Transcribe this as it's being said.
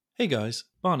Hey guys,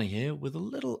 Barney here with a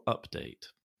little update.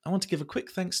 I want to give a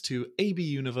quick thanks to AB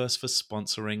Universe for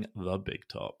sponsoring The Big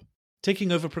Top.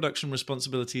 Taking over production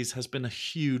responsibilities has been a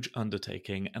huge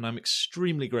undertaking, and I'm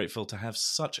extremely grateful to have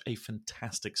such a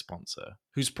fantastic sponsor,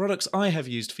 whose products I have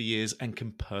used for years and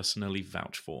can personally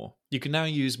vouch for. You can now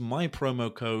use my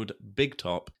promo code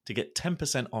BIGTOP to get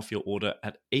 10% off your order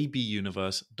at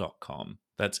abuniverse.com.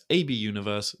 That's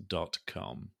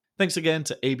abuniverse.com. Thanks again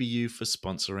to ABU for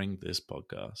sponsoring this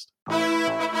podcast.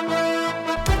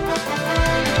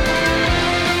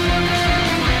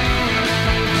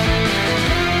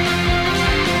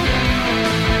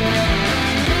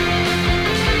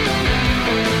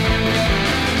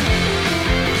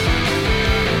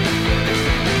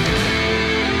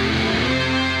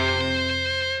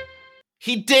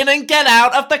 He didn't get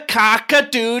out of the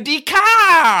cock-a-doodie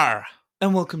car!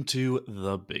 And welcome to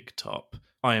The Big Top.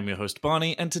 I am your host,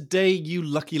 Barney, and today you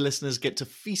lucky listeners get to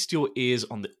feast your ears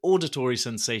on the auditory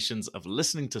sensations of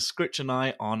listening to Scritch and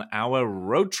I on our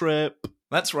road trip.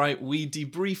 That's right, we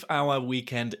debrief our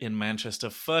weekend in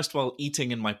Manchester, first while eating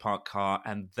in my parked car,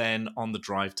 and then on the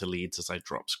drive to Leeds as I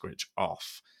drop Scritch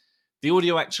off. The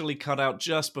audio actually cut out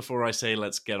just before I say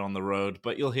let's get on the road,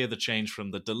 but you'll hear the change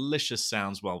from the delicious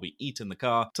sounds while we eat in the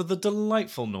car to the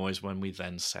delightful noise when we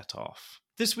then set off.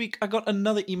 This week, I got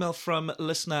another email from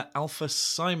listener Alpha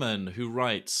Simon, who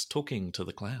writes, talking to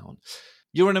the clown.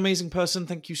 You're an amazing person.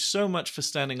 Thank you so much for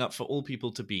standing up for all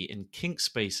people to be in kink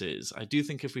spaces. I do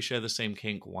think if we share the same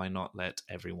kink, why not let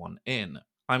everyone in?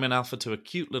 I'm an alpha to a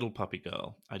cute little puppy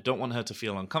girl. I don't want her to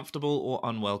feel uncomfortable or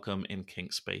unwelcome in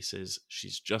kink spaces.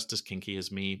 She's just as kinky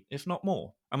as me, if not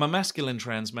more. I'm a masculine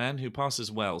trans man who passes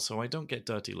well, so I don't get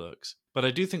dirty looks. But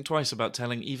I do think twice about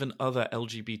telling even other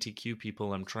LGBTQ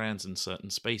people I'm trans in certain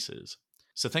spaces.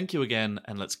 So thank you again,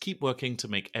 and let's keep working to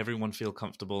make everyone feel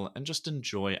comfortable and just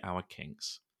enjoy our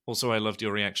kinks. Also, I loved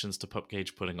your reactions to Pup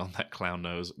Gage putting on that clown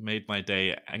nose. Made my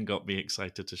day and got me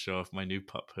excited to show off my new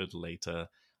pup hood later.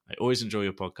 I always enjoy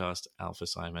your podcast, Alpha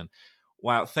Simon.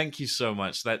 Wow, thank you so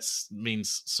much. That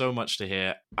means so much to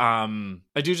hear. I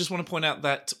do just want to point out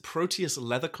that Proteus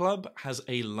Leather Club has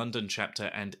a London chapter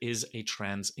and is a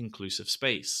trans-inclusive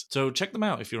space. So check them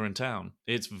out if you're in town.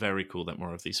 It's very cool that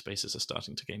more of these spaces are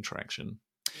starting to gain traction.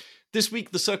 This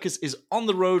week, the circus is on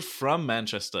the road from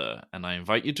Manchester, and I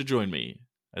invite you to join me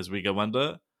as we go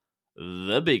under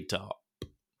the Big Top.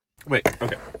 Wait,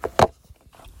 okay.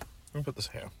 Let me put this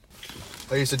here.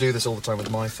 I used to do this all the time with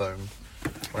my phone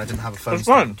when I didn't have a phone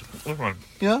stand. It's fine.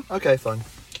 Yeah? Okay, fine.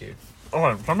 Cute.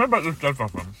 Alright, tell me about this dead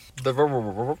dog one.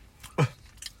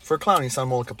 For a clown, you sound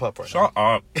more like a pup right Shut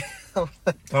up.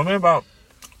 Tell me about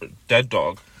Dead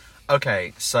Dog.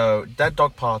 Okay, so Dead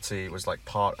Dog Party was like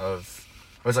part of...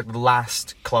 It was like the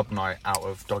last club night out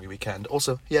of Doggy Weekend.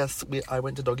 Also, yes, I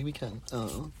went to Doggy Weekend.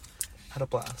 Oh, had a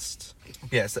blast.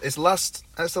 Yes, it's the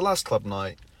last club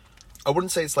night. I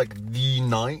wouldn't say it's like the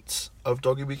night of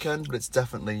Doggy Weekend, but it's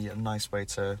definitely a nice way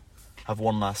to have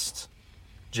one last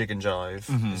jig and jive.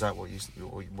 Mm-hmm. Is that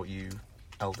what you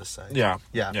elders say? Yeah.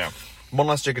 One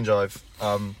last jig and jive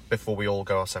before we all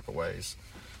go our separate ways.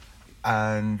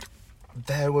 And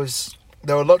there were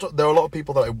a lot of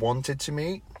people that I wanted to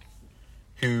meet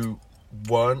who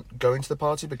weren't going to the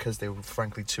party because they were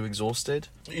frankly too exhausted.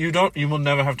 You will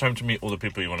never have time to meet all the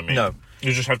people you want to meet. No.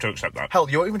 You just have to accept that. Hell,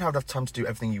 you won't even have enough time to do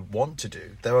everything you want to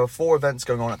do. There were 4 events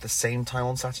going on at the same time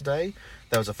on Saturday.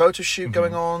 There was a photo shoot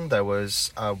going on. There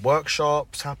was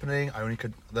workshops happening.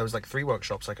 There was like 3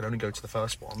 workshops. I could only go to the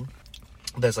first one.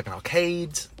 There's like an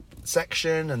arcade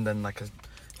section and then like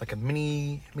a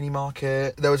mini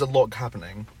market. There was a lot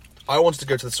happening. I wanted to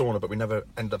go to the sauna, but we never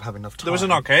ended up having enough time. There was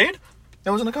an arcade?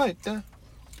 There was an arcade, yeah.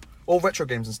 All retro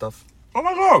games and stuff. Oh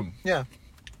my god. Yeah.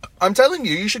 I'm telling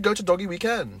you, you should go to Doggy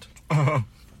Weekend.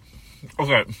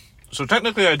 Okay, so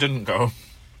technically I didn't go,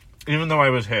 even though I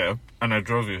was here, and I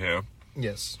drove you here.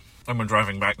 Yes. And we're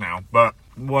driving back now, but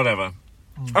whatever.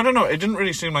 I don't know, it didn't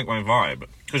really seem like my vibe,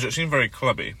 because it seemed very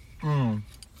clubby.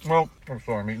 Well, I'm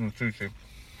sorry, I'm eating the sushi.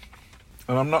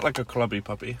 And I'm not like a clubby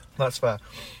puppy. That's fair.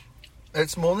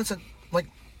 It's more than...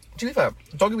 to be fair,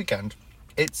 Doggy Weekend,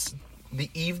 it's the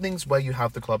evenings where you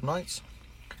have the club nights.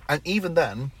 And even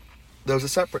then, there was a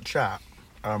separate chat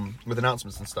with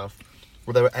announcements and stuff,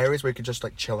 where there were areas where you could just,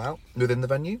 chill out within the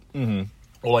venue. Mm-hmm.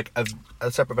 Or,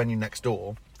 a separate venue next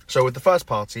door. So with the first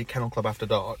party, Kennel Club After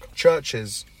Dark,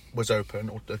 Churches was open,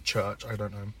 or the church, I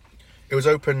don't know. It was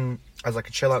open as, a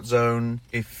chill-out zone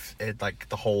if,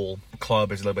 the whole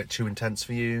club is a little bit too intense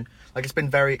for you. It's been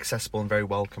very accessible and very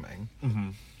welcoming.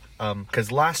 Mm-hmm.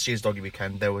 Because last year's Doggy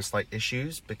Weekend, there was,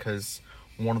 issues because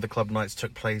one of the club nights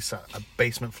took place at a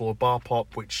basement floor bar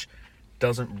pop, which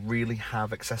doesn't really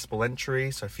have accessible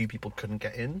entry, so few people couldn't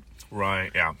get in.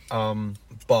 Right, yeah.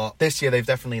 But this year they've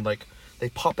definitely, like, they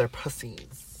popped their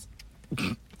pussies.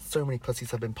 So many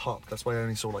pussies have been popped. That's why I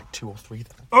only saw, like, 2 or 3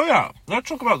 there. Oh, yeah. Let's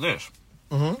talk about this.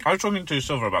 Mm-hmm. I was talking to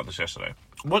Silver about this yesterday.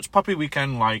 What's Puppy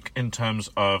Weekend like in terms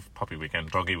of... Puppy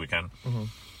Weekend, Doggy Weekend.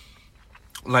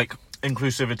 Mm-hmm. Like,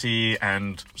 inclusivity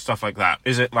and stuff like that.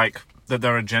 Is it, like, that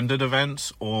there are gendered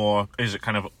events, or is it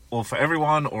kind of all for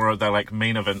everyone, or are there, like,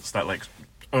 main events that, like,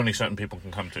 only certain people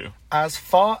can come to? As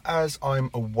far as I'm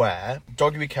aware,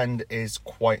 Doggy Weekend is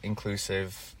quite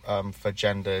inclusive for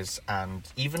genders, and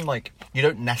even, like, you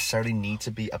don't necessarily need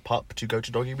to be a pup to go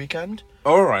to Doggy Weekend.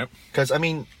 All right. Because, I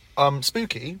mean,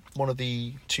 Spooky, one of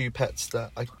the 2 pets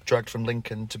that I dragged from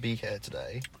Lincoln to be here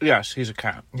today. Yes, he's a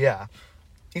cat. Yeah.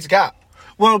 He's a cat.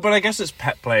 Well, but I guess it's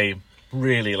pet play,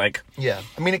 really, like... Yeah.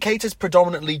 I mean, it caters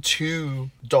predominantly to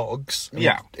dogs. I mean,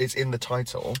 yeah. It's in the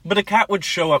title. But a cat would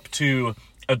show up to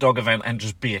a dog event and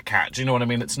just be a cat. Do you know what I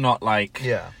mean? It's not like...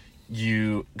 Yeah.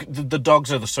 The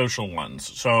dogs are the social ones.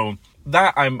 So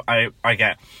that I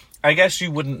get. I guess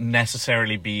you wouldn't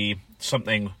necessarily be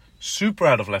something super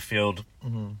out of left field,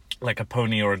 like a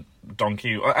pony or a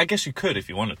donkey. I guess you could if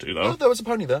you wanted to, though. Oh, there was a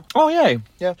pony there. Oh, yay.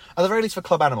 Yeah. At the very least for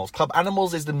Club Animals. Club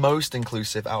Animals is the most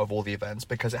inclusive out of all the events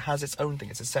because it has its own thing.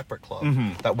 It's a separate club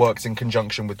that works in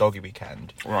conjunction with Doggy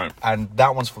Weekend. Right. And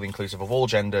that one's fully inclusive of all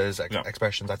genders,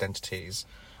 expressions, identities.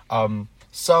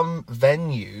 Some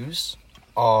venues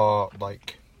are,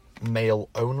 like, male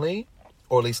only,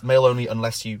 or at least male only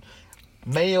unless you...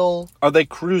 Male... Are they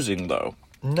cruising, though?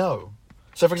 No.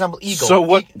 So, for example, Eagle. So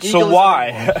what? Eagle So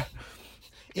why?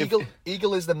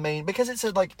 Eagle is the main, because it's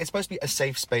it's supposed to be a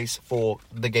safe space for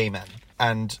the gay men.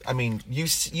 And I mean, you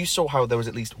saw how there was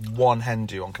at least one hen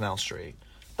do on Canal Street.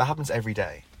 That happens every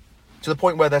day, to the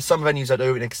point where there's some venues that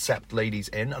don't accept ladies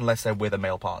in unless they're with a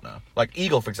male partner. Like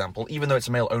Eagle, for example, even though it's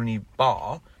a male only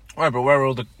bar. Right, but where are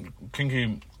all the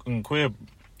kinky and queer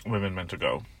women meant to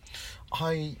go?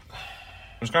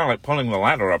 It's kind of like pulling the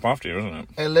ladder up after you, isn't it?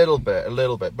 A little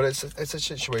bit, but it's a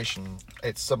situation.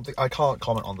 It's something I can't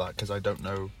comment on that because I don't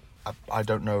know. I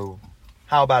don't know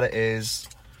how bad it is.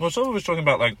 Well, someone was talking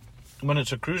about, like, when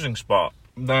it's a cruising spot,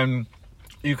 then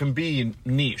you can be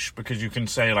niche because you can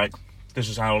say, like, this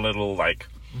is our little, like,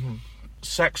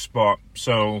 sex spot.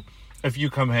 So if you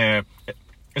come here,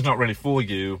 it's not really for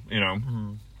you, you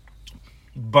know.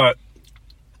 But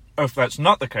if that's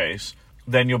not the case,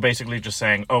 then you're basically just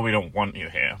saying, oh, we don't want you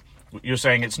here. You're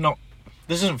saying this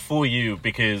isn't for you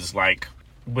because, like,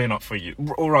 we're not for you.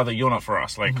 Or rather, you're not for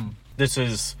us. Like, this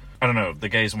is, I don't know, the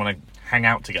gays want to hang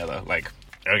out together. Like,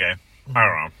 okay, I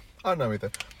don't know. I don't know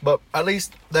either. But at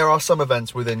least there are some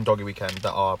events within Doggy Weekend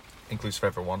that are inclusive for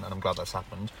everyone, and I'm glad that's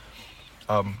happened.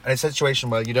 And it's a situation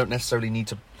where you don't necessarily need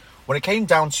to... When it came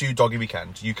down to Doggy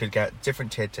Weekend, you could get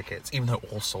different tiered tickets, even though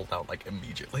all sold out, like,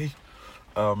 immediately.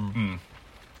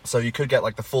 So you could get,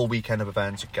 like, the full weekend of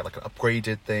events. You could get, like, an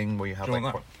upgraded thing where you have,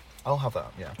 like... I'll have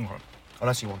that, yeah. Okay.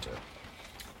 Unless you want it.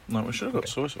 No, we should have got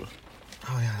soy sauce.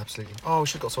 Oh, yeah, absolutely. Oh, we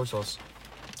should have got soy sauce.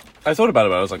 I thought about it,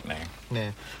 but I was like, nah.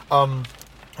 Yeah. Oh,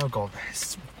 God.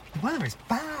 Weather is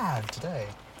bad today.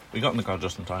 We got in the car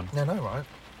just in time. Yeah, no, right?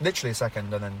 Literally a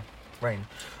second and then rain.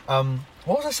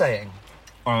 What was I saying?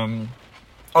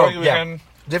 Weekend,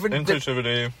 different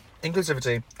inclusivity.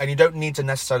 Inclusivity, and you don't need to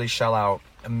necessarily shell out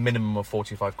a minimum of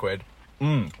 45 quid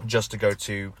just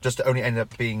to only end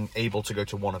up being able to go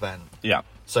to one event. Yeah.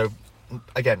 So,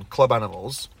 again, Club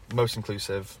Animals, most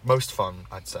inclusive, most fun,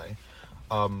 I'd say.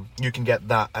 You can get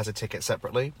that as a ticket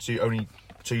separately, so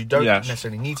you don't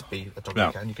necessarily need to be a dog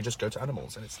weekend. You can just go to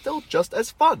Animals, and it's still just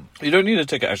as fun. You don't need a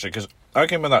ticket, actually, because I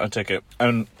came without a ticket,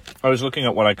 and I was looking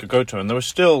at what I could go to, and there was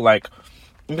still, like,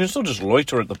 you can still just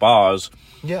loiter at the bars.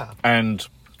 Yeah. And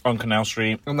on Canal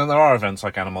Street, and then there are events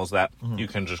like Animals that you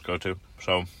can just go to.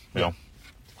 So, you know.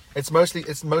 It's mostly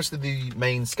the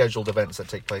main scheduled events that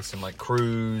take place in, like,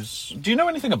 cruise. Do you know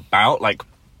anything about, like,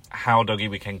 how Doggy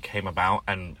Weekend came about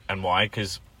and why?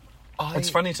 Because it's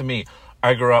funny to me.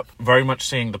 I grew up very much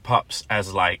seeing the pups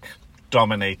as, like,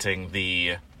 dominating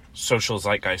the social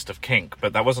zeitgeist of kink,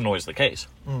 but that wasn't always the case.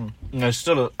 And there's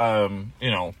still, a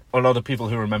lot of people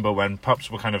who remember when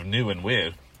pups were kind of new and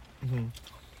weird.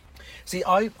 See,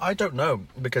 I don't know,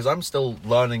 because I'm still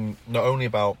learning not only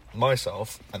about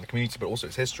myself and the community, but also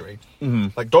its history.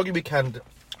 Like, Doggy Weekend,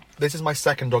 this is my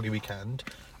second Doggy Weekend.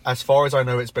 As far as I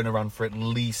know, it's been around for at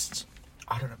least...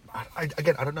 I don't know.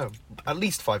 I don't know. At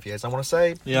least 5 years, I want to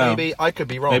say. Yeah. Maybe. I could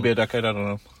be wrong. Maybe a decade, I don't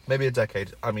know. Maybe a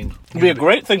decade. I mean... It'd be a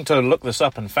great thing to look this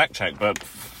up and fact check, but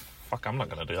fuck, I'm not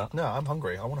going to do that. No, I'm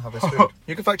hungry. I want to have this food.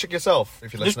 You can fact check yourself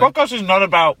if you're This listening. podcast is not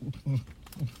about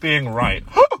being right.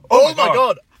 Oh my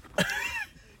God!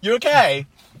 You okay?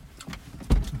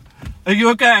 Are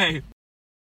you okay?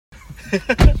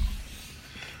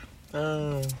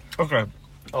 Okay.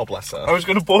 Oh, bless her. I was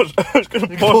gonna pause. But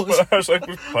I was like,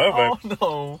 perfect.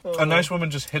 Oh, no. A nice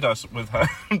woman just hit us with her.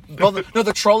 Well,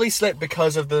 the trolley slipped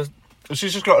because of the...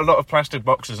 She's just got a lot of plastic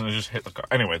boxes and it just hit the car.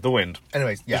 Anyway, the wind.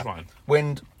 Anyways, yeah. It's fine.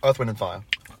 Wind, earth, wind and fire.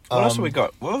 What else have we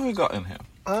got? What have we got in here?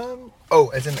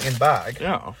 As in bag?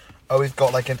 Yeah. Oh, we've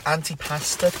got like an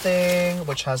antipasta thing,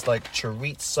 which has like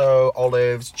chorizo,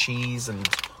 olives, cheese, and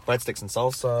breadsticks and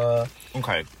salsa.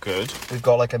 Okay, good. We've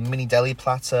got like a mini deli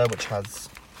platter, which has,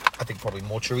 I think, probably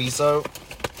more chorizo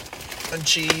and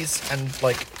cheese and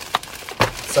like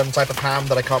some type of ham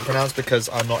that I can't pronounce because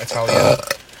I'm not Italian.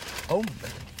 Oh,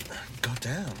 god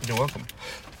damn. You're welcome.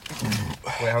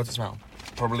 Wait, how does it smell?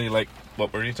 Probably like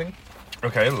what we're eating.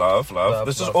 Okay, love.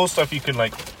 This is all stuff you can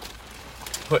like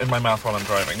put in my mouth while I'm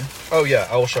driving. Oh yeah,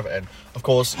 I will shove it in. Of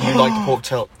course, you like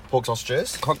the pork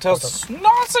sausages. Cocktail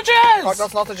sausages! Cocktail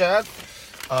sausages.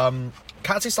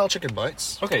 Katsy style chicken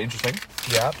bites. Okay, interesting.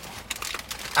 Yeah.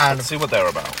 And Let's see what they're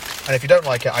about. And if you don't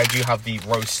like it, I do have the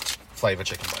roast flavour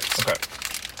chicken bites. Okay.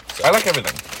 So, I like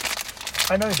everything.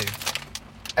 I know you do.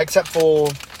 Except for...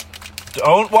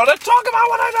 Don't want to talk about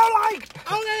what I don't like!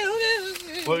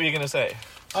 Okay. What were you going to say?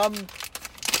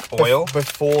 Oil?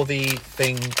 Before the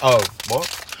thing... Oh,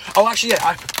 what? Oh, actually,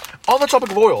 yeah. On the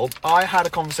topic of oil, I had a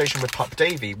conversation with Pup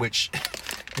Davey, which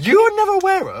you are never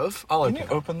aware of. I'll Can you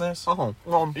open this? Oh,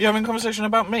 You having a conversation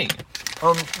about me?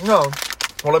 no.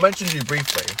 Well, I mentioned you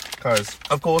briefly, because,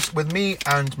 of course, with me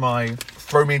and my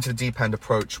throw me into the deep end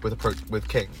approach with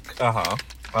kink,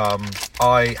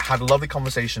 I had a lovely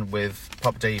conversation with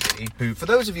Pup Davey, who, for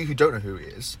those of you who don't know who he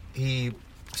is, he's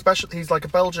like a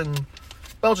Belgian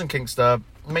kinkster,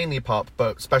 mainly a pup,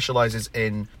 but specialises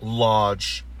in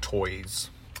large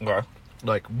toys. Okay.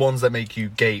 Like, ones that make you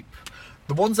gape.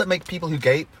 The ones that make people who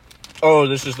gape. Oh,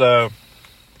 this is the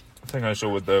thing I saw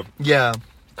with the... Yeah.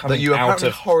 Coming that you were out apparently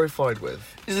of... horrified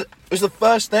with. It's the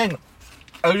first thing.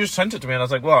 I just sent it to me and I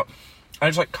was like, what? And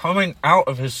it's like coming out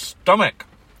of his stomach.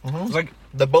 Mm-hmm. It's like...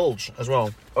 The bulge as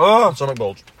well. Oh, Stomach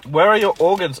bulge. where are your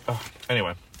organs? Oh,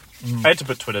 anyway, I had to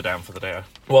put Twitter down for the day.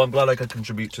 Well, I'm glad I could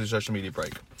contribute to the social media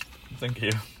break. Thank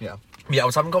you. Yeah. Yeah, I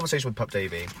was having a conversation with Pup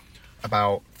Davey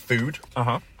about food.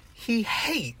 Uh-huh. He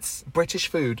hates British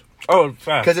food. Oh,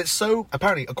 fair. Because it's so...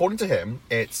 Apparently, according to him,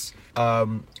 it's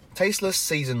tasteless,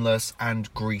 seasonless,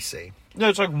 and greasy. No,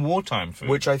 it's like wartime food.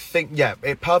 Which I think, yeah,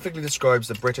 it perfectly describes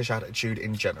the British attitude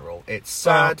in general. It's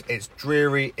sad, it's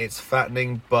dreary, it's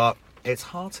fattening, but it's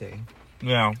hearty.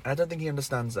 Yeah. I don't think he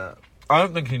understands that. I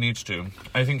don't think he needs to.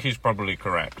 I think he's probably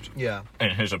correct. Yeah. In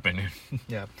his opinion.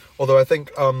 Yeah. Although I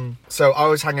think, so I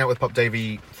was hanging out with Pup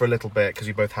Davey for a little bit because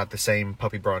we both had the same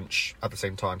puppy brunch at the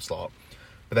same time slot.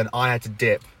 But then I had to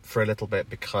dip for a little bit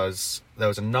because there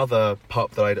was another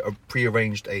pup that I'd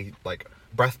pre-arranged a, like,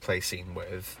 breath play scene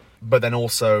with. But then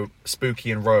also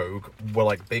Spooky and Rogue were,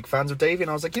 like, big fans of Davey. And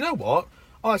I was like, you know what?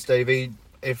 I'll ask Davey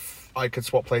if I could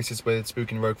swap places with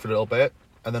Spooky and Rogue for a little bit.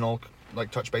 And then I'll,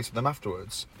 like, touch base with them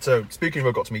afterwards. So Spooky and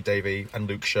Rogue got to meet Davey and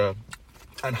Lucia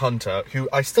and Hunter, who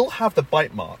I still have the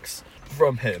bite marks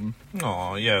from him.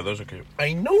 Oh, yeah, those are cute.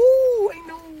 I know.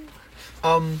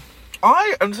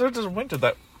 I am so disappointed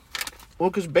that...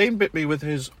 Well, because Bane bit me with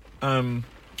his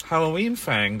Halloween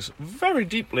fangs very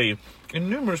deeply in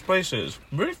numerous places.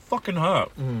 Really fucking hurt.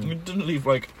 It didn't leave,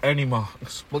 like, any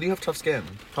marks. Well, you have tough skin.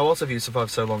 How else have you survived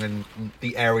so long in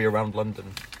the area around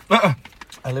London?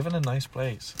 I live in a nice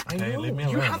place. Okay, I know. leave me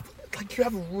alone. You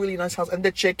have a really nice house. And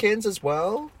the chickens as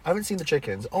well. I haven't seen the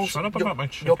chickens. Oh, Shut up about my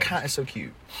chickens. Your cat is so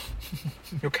cute.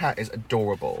 Your cat is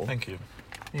adorable. Thank you.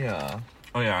 Yeah.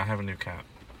 Oh, yeah, I have a new cat.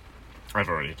 I've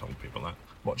already told people that.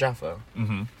 What, Jaffa?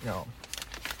 Mm-hmm. No.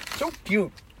 So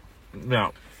cute.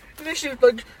 Yeah. And then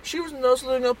she was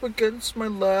nuzzling up against my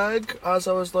leg as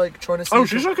I was, like, trying to see... Oh,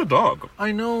 she's like a dog.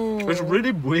 I know. It's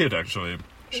really weird, actually.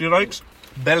 She likes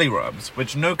belly rubs,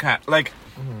 which no cat... Like,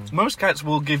 most cats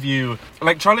will give you...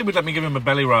 Like, Charlie would let me give him a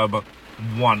belly rub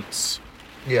once,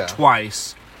 Yeah.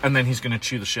 twice, and then he's going to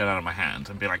chew the shit out of my hand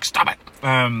and be like, stop it!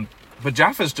 But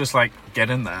Jaffa's just like, get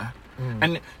in there.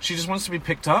 And she just wants to be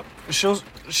picked up.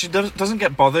 She doesn't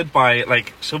get bothered by,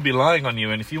 like, she'll be lying on you,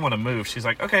 and if you want to move, she's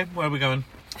like, okay, where are we going?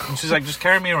 And she's like, just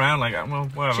carry me around, like, well,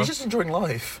 whatever. She's just enjoying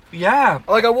life. Yeah.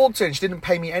 Like, I walked in, she didn't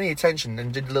pay me any attention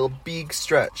and did a little big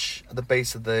stretch at the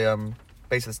base of the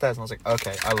stairs, and I was like,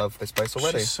 okay, I love this place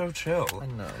already. She's so chill. I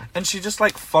know. And she just,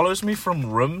 like, follows me from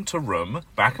room to room,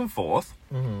 back and forth.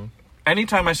 Mm-hmm.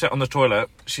 Anytime I sit on the toilet,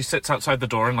 she sits outside the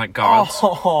door and, like, guards.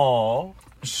 Oh.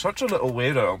 Such a little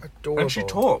weirdo. Adorable. And she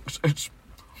talks.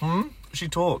 She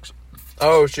talks.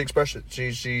 Oh, she expresses.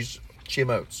 She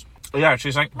emotes. Yeah,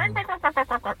 she's like...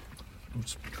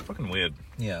 It's fucking weird.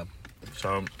 Yeah.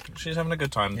 So, she's having a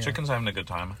good time. The chicken's having a good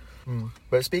time.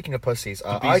 But speaking of pussies, The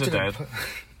I bees are didn't. dead.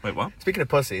 Wait, what? Speaking of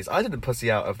pussies, I didn't pussy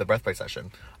out of the breath play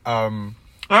session. Ah!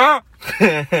 I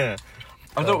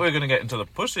thought we were going to get into the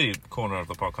pussy corner of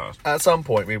the podcast. At some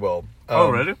point we will. Oh,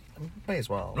 really? May as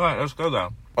well. Right, let's go there.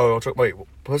 Oh, wait,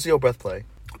 pussy or breath play?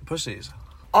 Pussies.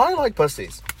 I like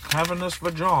pussies. Cavernous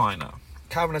vagina.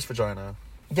 Cavernous vagina.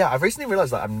 Yeah, I've recently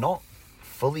realised that I'm not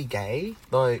fully gay.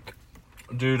 Like...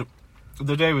 Dude,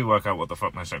 the day we work out what the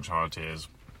fuck my sexuality is.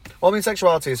 Well, I mean,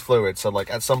 sexuality is fluid, so, like,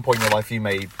 at some point in your life you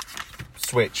may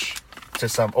switch to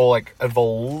some... Or, like,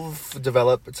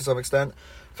 develop to some extent.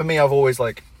 For me,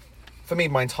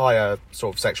 my entire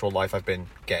sort of sexual life I've been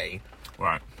gay.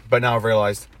 Right. But now I've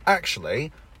realised,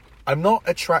 actually, I'm not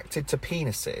attracted to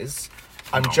penises.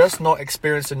 I'm just not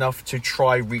experienced enough to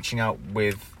try reaching out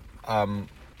with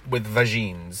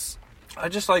vagines. I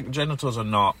just, like, genitals are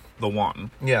not the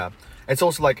one. Yeah. It's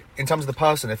also, like, in terms of the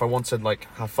person, if I want to, like,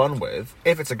 have fun with,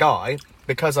 if it's a guy,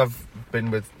 because I've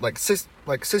been with, like,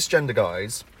 cisgender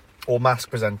guys, or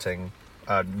mask-presenting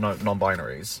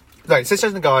non-binaries. Like,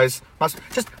 cisgender guys,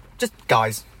 just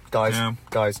guys. Yeah.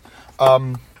 Guys.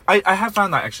 I have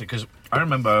found that, actually, because I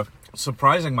remember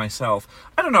surprising myself.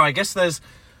 I don't know, I guess there's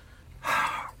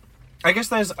a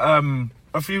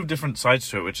few different sides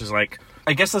to it, which is, like,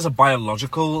 I guess there's a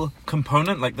biological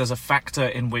component, like there's a factor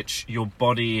in which your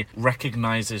body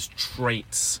recognizes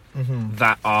traits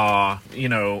that are, you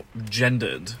know,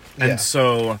 gendered. Yeah. And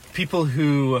so people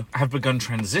who have begun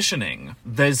transitioning,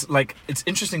 there's, like, it's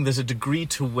interesting, there's a degree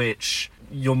to which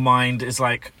your mind is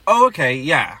like, oh, okay,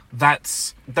 yeah,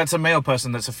 that's a male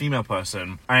person, that's a female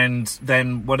person, and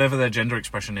then whatever their gender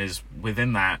expression is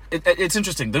within that. It's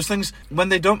interesting. Those things, when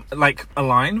they don't, like,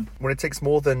 align... When it takes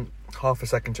more than half a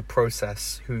second to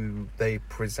process who they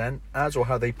present as, or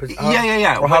how they...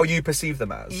 Yeah. Or how you perceive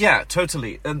them as. Yeah,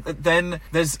 totally. And then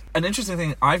there's an interesting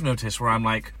thing I've noticed where I'm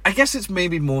like, I guess it's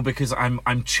maybe more because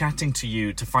I'm chatting to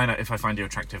you to find out if I find you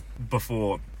attractive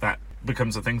before that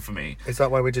becomes a thing for me. Is that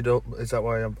why is that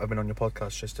why I've been on your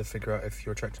podcast, just to figure out if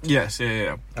you're attracted to me? Yes,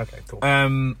 yeah. Okay, cool.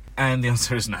 And the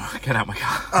answer is no. Get out my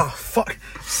car. Oh, fuck.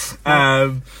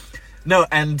 No,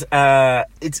 and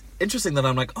it's interesting that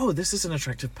I'm like, oh, this is an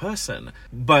attractive person.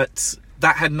 But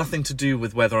that had nothing to do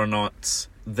with whether or not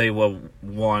they were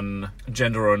one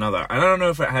gender or another. And I don't know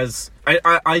if it has...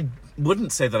 I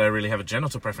wouldn't say that I really have a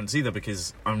genital preference either,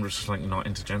 because I'm just, like, not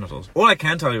into genitals. All I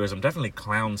can tell you is I'm definitely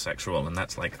clown sexual, and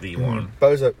that's, like, the one.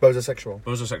 Bosexual.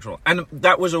 Bosexual. And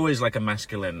that was always, like, a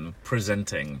masculine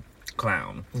presenting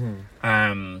clown.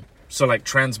 So, like,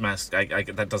 trans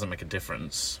that doesn't make a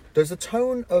difference. Does the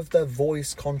tone of their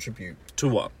voice contribute To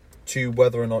what? to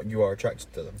whether or not you are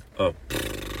attracted to them? Oh,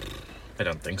 I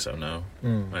don't think so, no.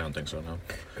 I don't think so, no.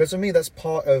 Because for me, that's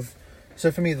part of... So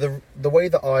for me, the way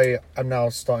that I am now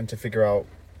starting to figure out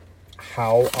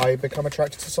how I become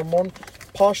attracted to someone,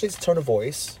 partially it's tone of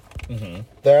voice.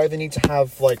 They either need to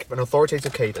have, like, an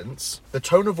authoritative cadence. The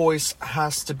tone of voice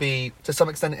has to be, to some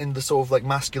extent, in the sort of, like,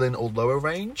 masculine or lower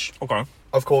range. Okay.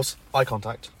 Of course, eye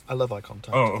contact. I love eye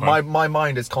contact. Oh, okay. My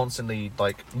mind is constantly,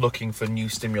 like, looking for new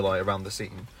stimuli around the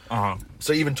scene. Uh-huh.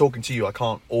 So even talking to you, I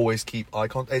can't always keep eye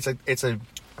contact. It's a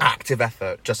active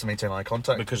effort just to maintain eye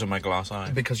contact. Because of my glass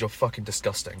eye. Because you're fucking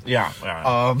disgusting. Yeah.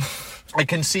 I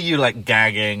can see you, like,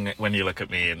 gagging when you look at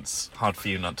me, and it's hard for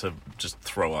you not to just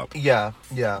throw up. Yeah.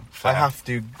 Fair. I have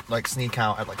to, like, sneak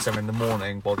out at, like, 7 in the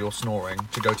morning while you're snoring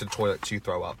to go to the toilet to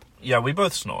throw up. Yeah, we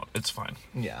both snort. It's fine.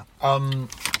 Yeah.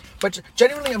 But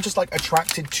genuinely, I'm just, like,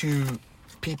 attracted to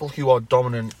people who are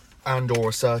dominant and or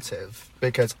assertive,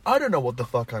 because I don't know what the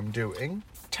fuck I'm doing.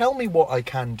 Tell me what I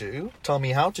can do, tell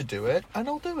me how to do it, and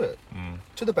I'll do it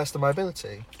to the best of my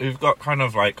ability. You've got kind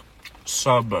of, like,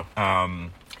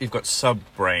 you've got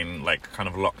sub-brain, like, kind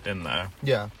of locked in there.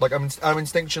 Yeah, like, I'm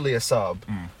instinctually a sub.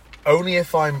 Only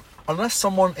if unless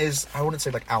someone is, I wouldn't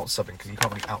say, like, out-subbing, because you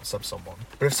can't really out-sub someone.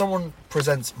 But if someone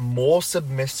presents more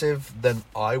submissive than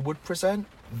I would present,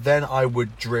 then I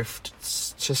would drift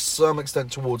to some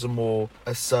extent towards a more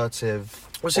assertive...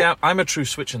 Well, see, I'm a true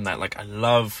switch in that. Like, I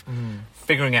love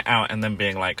figuring it out and then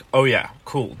being like, oh, yeah,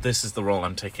 cool, this is the role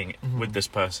I'm taking with this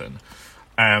person.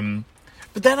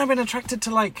 But then I've been attracted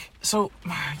to, like... So,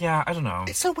 yeah, I don't know.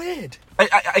 It's so weird.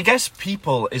 I guess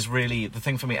people is really the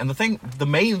thing for me. And the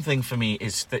main thing for me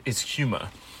is humour.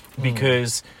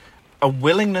 Because a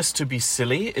willingness to be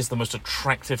silly is the most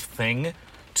attractive thing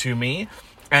to me.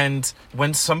 And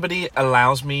when somebody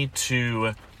allows me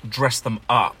to dress them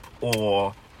up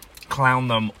or clown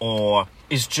them or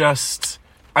is just,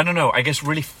 I don't know, I guess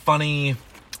really funny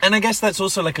And I guess that's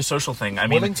also like a social thing. I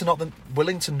mean,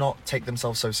 willing to not take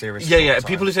themselves so seriously. Yeah.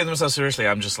 People who take themselves seriously,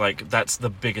 I'm just like, that's the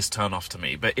biggest turn off to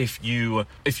me. But if you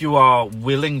are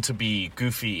willing to be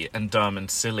goofy and dumb and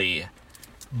silly,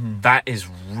 that is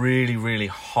really, really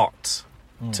hot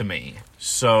to me.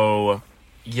 So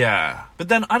yeah. But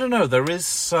then I don't know, there is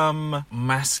some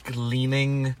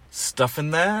mask-leaning stuff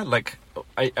in there. Like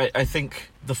I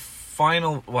think the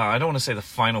final, well, I don't want to say the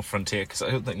final frontier, because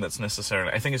I don't think that's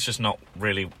necessarily, I think it's just not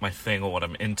really my thing or what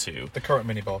I'm into. The current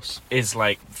mini-boss. Is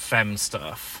like femme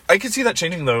stuff. I can see that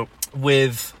changing though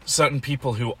with certain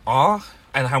people who are,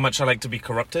 and how much I like to be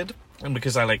corrupted. And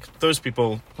because I like those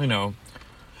people, you know,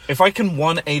 if I can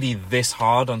 180 this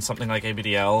hard on something like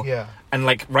ABDL, and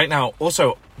like right now,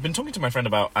 also, I've been talking to my friend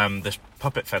about this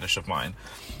puppet fetish of mine.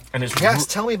 And it's yes,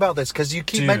 tell me about this, because you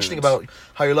keep mentioning about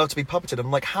how you love to be puppeted.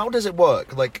 I'm like, how does it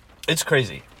work? Like, it's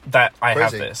crazy that I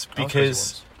have this,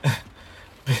 because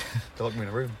they locked me in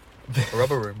a room, a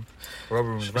rubber room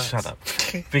with rats. Shut up.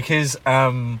 Because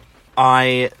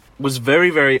I was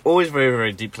always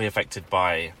very deeply affected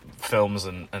by films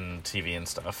and TV and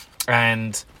stuff,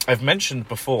 and I've mentioned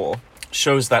before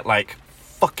shows that like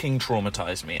fucking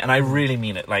traumatized me, and I really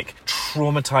mean it, like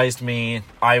traumatized me.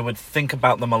 I would think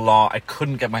about them a lot. I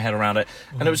couldn't get my head around it,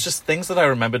 and it was just things that I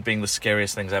remembered being the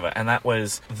scariest things ever. And that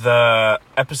was the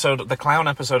clown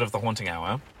episode of The Haunting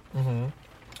Hour,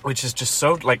 which is just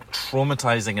so like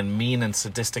traumatizing and mean and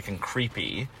sadistic and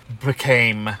creepy,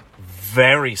 became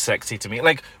very sexy to me.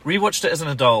 Like, rewatched it as an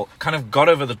adult, kind of got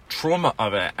over the trauma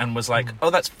of it, and was like, oh,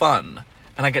 that's fun.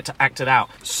 And I get to act it out.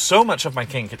 So much of my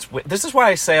kink, this is why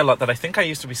I say a lot that I think I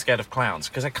used to be scared of clowns,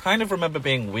 because I kind of remember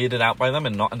being weirded out by them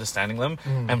and not understanding them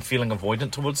and feeling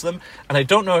avoidant towards them. And I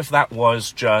don't know if that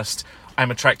was just,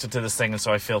 I'm attracted to this thing and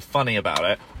so I feel funny about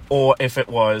it, or if it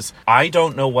was, I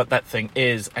don't know what that thing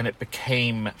is, and it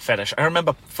became fetish. I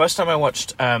remember first time I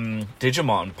watched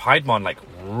Digimon, Piedmon, like,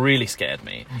 really scared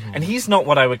me. And he's not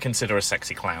what I would consider a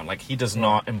sexy clown. Like, he does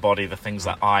not embody the things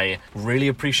that I really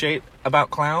appreciate about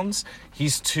clowns.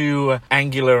 He's too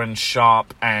angular and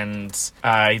sharp, and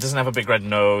he doesn't have a big red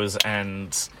nose,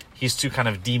 and he's too kind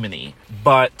of demon-y.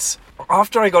 But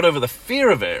after I got over the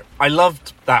fear of it, I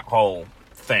loved that whole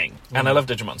thing, and I love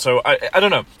Digimon. So I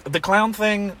don't know, the clown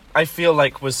thing I feel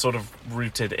like was sort of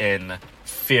rooted in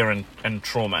fear and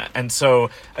trauma. And so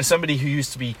as somebody who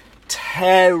used to be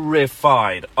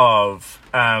terrified of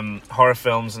horror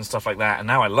films and stuff like that, and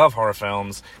now I love horror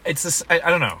films, it's this, I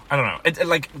don't know, it,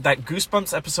 like that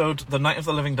Goosebumps episode, The Night of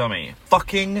the Living Dummy,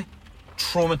 fucking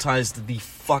traumatized the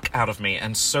fuck out of me.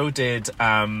 And so did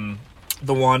the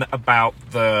one about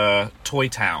the toy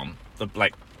town, the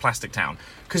like plastic town,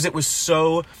 because it was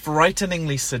so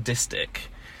frighteningly sadistic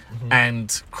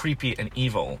and creepy and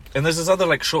evil. And there's this other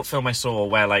like short film I saw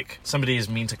where like somebody is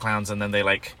mean to clowns and then they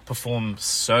like perform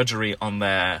surgery on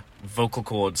their vocal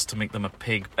cords to make them a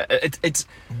pig. It's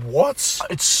what?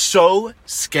 It's so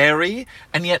scary,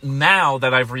 and yet now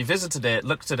that I've revisited it,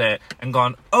 looked at it, and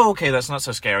gone, oh, okay, that's not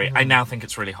so scary, I now think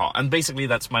it's really hot. And basically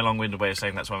that's my long-winded way of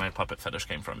saying that's where my puppet fetish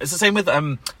came from. It's the same with,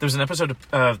 there was an episode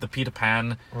of the Peter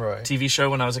Pan TV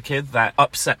show when I was a kid that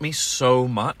upset me so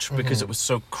much because it was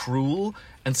so cruel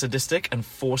and sadistic, and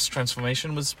forced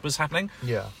transformation was happening.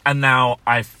 Yeah. And now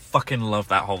I fucking love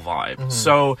that whole vibe.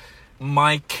 So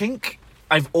my kink,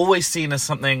 I've always seen as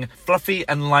something fluffy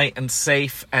and light and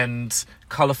safe and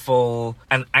colourful,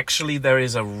 and actually there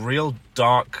is a real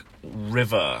dark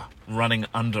river running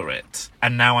under it.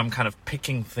 And now I'm kind of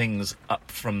picking things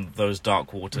up from those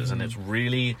dark waters, and it's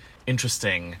really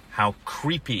interesting how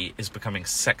creepy is becoming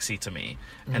sexy to me.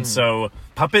 And so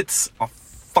puppets are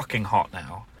fucking hot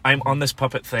now. I'm on this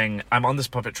puppet thing. I'm on this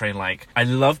puppet train. Like, I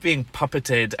love being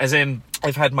puppeted, as in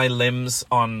I've had my limbs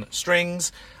on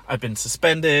strings. I've been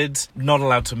suspended, not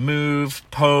allowed to move,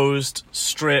 posed,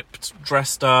 stripped,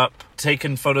 dressed up,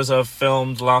 taken photos of,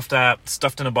 filmed, laughed at,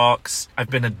 stuffed in a box. I've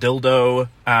been a dildo.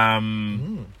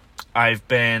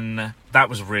 That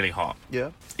was really hot.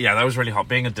 Yeah, that was really hot.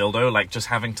 Being a dildo, like just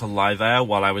having to lie there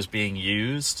while I was being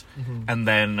used and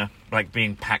then like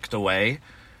being packed away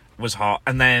was hot.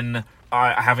 And then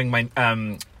having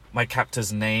my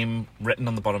captor's name written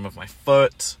on the bottom of my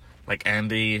foot, like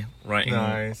Andy writing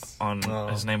on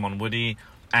his name on Woody.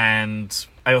 And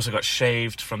I also got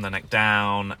shaved from the neck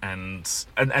down, and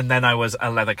then I was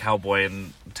a leather cowboy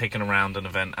and taken around an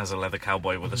event as a leather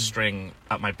cowboy with a string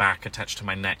at my back attached to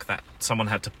my neck that someone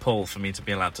had to pull for me to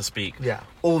be allowed to speak. Yeah.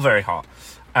 All very hot.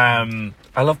 I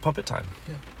love puppet time.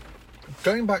 Yeah.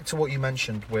 Going back to what you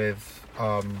mentioned with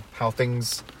how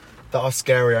things that are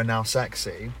scary are now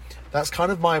sexy, that's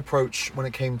kind of my approach when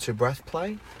it came to breath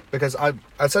play. Because I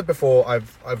said before,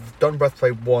 I've done breath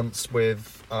play once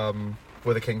with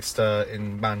with a Kingster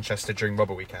in Manchester during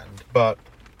Rubber Weekend. But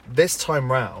this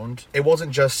time round, it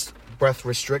wasn't just breath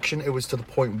restriction, it was to the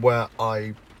point where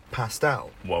I passed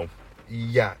out. Whoa.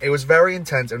 Yeah, it was very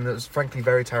intense, and it was frankly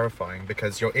very terrifying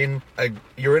because you've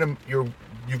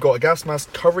got a gas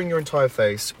mask covering your entire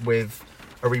face with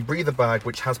a rebreather bag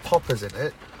which has poppers in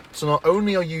it. So not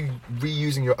only are you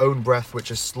reusing your own breath, which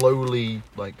is slowly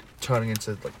like turning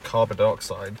into like carbon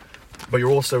dioxide, but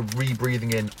you're also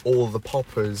rebreathing in all the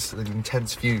poppers and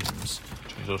intense fumes.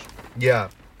 Jesus. Yeah.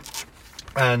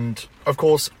 And of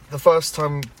course, the first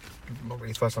time, not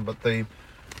really the first time, but the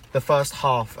first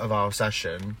half of our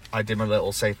session, I did my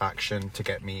little safe action to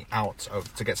get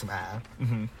some air.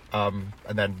 Mm-hmm.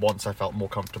 And then once I felt more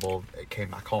comfortable, it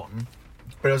came back on.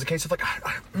 But it was a case of like,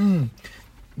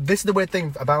 this is the weird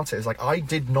thing about it, is like, I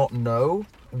did not know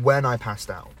when I passed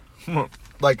out.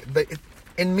 Like,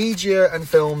 in media and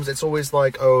films, it's always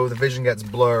like, oh, the vision gets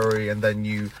blurry and then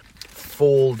you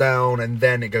fall down and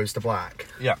then it goes to black.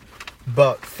 Yeah.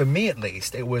 But for me, at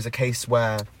least, it was a case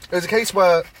where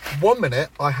 1 minute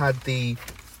I had the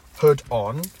hood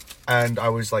on and I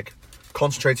was like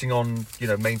concentrating on,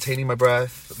 maintaining my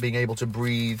breath, being able to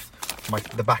breathe.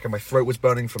 The back of my throat was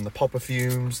burning from the popper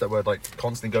fumes that were like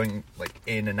constantly going like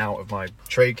in and out of my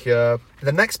trachea.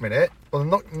 The next minute, well,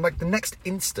 not like the next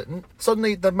instant,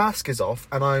 suddenly the mask is off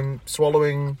and I'm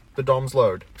swallowing the Dom's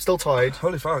load. Still tied.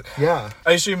 Holy fuck. Yeah.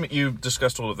 I assume you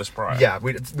discussed all of this prior. Yeah,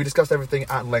 we discussed everything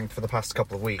at length for the past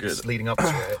couple of weeks. Good. Leading up to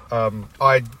it.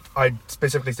 I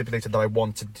specifically stipulated that I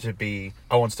wanted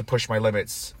to push my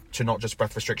limits to not just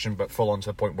breath restriction, but full on to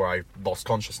the point where I lost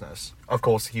consciousness. Of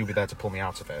course, he would be there to pull me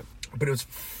out of it. But it was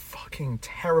fucking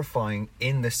terrifying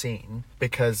in the scene,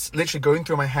 because literally going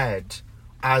through my head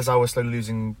as I was slowly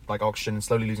losing like oxygen and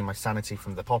slowly losing my sanity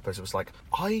from the poppers, it was like,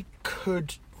 I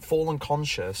could fall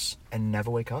unconscious and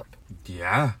never wake up.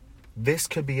 Yeah. This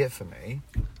could be it for me.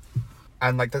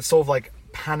 And like that sort of like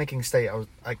panicking state, I was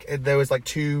like, there were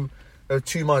two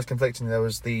minds conflicting. There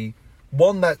was the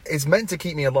one that is meant to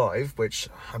keep me alive, which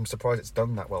I'm surprised it's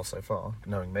done that well so far,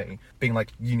 knowing me. Being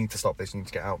like, you need to stop this, you need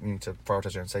to get out, you need to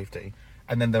prioritize your own safety.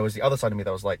 And then there was the other side of me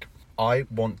that was like, I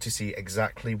want to see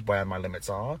exactly where my limits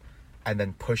are, and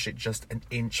then push it just an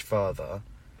inch further,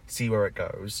 see where it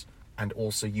goes. And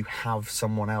also you have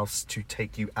someone else to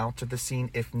take you out of the scene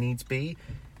if needs be.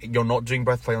 You're not doing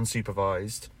breath play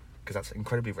unsupervised, because that's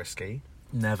incredibly risky.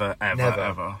 Never,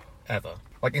 ever.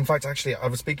 Like, in fact, actually, I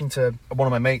was speaking to one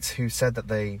of my mates who said that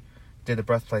they did a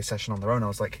breath play session on their own. I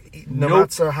was like, no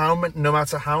matter how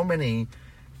many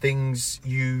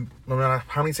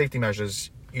safety measures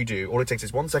you do, all it takes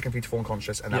is 1 second for you to fall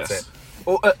unconscious, and that's it.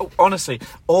 Or, honestly,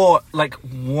 or like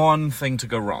one thing to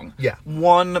go wrong. Yeah.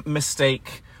 One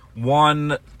mistake,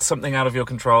 something out of your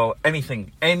control,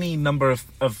 anything, any number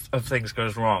of things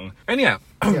goes wrong. And yeah,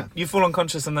 you fall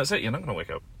unconscious and that's it. You're not going to wake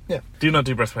up. Yeah. Do not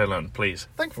do breath play alone, please.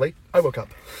 Thankfully, I woke up.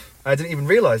 I didn't even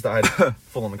realise that I'd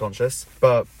fallen unconscious.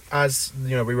 But as,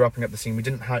 we were wrapping up the scene,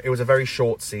 it was a very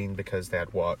short scene because they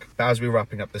had work. But as we were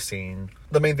wrapping up the scene,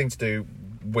 the main thing to do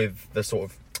with the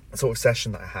sort of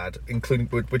session that I had,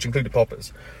 which included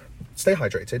poppers, stay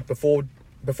hydrated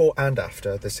before and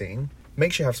after the scene.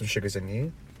 Make sure you have some sugars in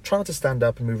you. Try not to stand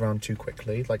up and move around too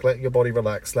quickly. Like, let your body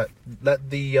relax. Let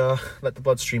the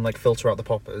bloodstream like filter out the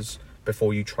poppers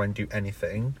before you try and do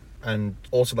anything. And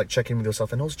also like check in with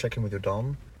yourself and also check in with your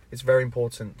Dom. It's very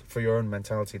important for your own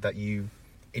mentality that you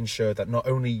ensure that not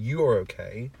only you are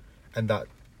okay and that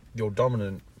your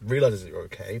dominant realizes that you're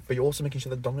okay, but you're also making sure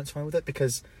the dominant's fine with it,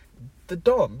 because the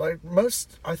Dom, I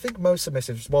think most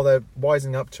submissives, while they're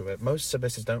wising up to it, most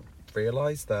submissives don't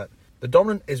realize that the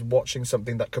dominant is watching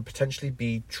something that could potentially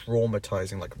be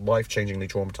traumatizing, like life-changingly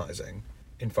traumatizing,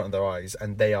 in front of their eyes,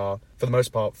 and they are, for the most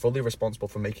part, fully responsible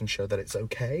for making sure that it's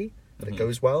okay, that it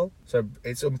goes well. So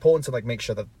it's important to like make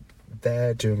sure that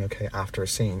they're doing okay after a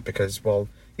scene, because, well,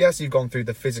 yes, you've gone through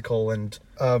the physical and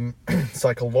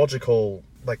psychological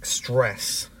like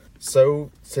stress.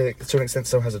 So to an extent,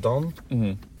 so has a Dom,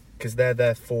 because they're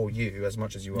there for you as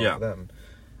much as you are for them.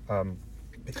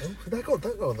 That got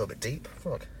a little bit deep.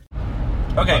 Fuck.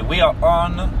 Okay, we are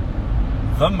on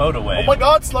the motorway. Oh my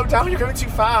god, slow down, you're going too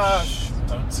fast. Shh,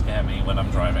 don't scare me when I'm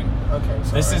driving.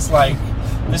 Okay, sorry.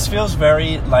 This feels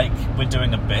very like we're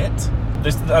doing a bit.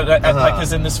 Like,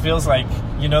 as in, this feels like,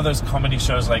 those comedy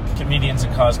shows, like comedians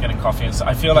in cars getting coffee and stuff.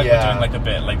 I feel like we're doing like a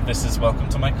bit. Like, this is welcome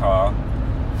to my car.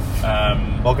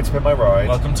 Welcome to my ride.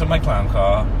 Welcome to my clown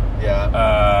car.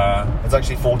 Yeah. There's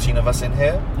actually 14 of us in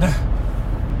here.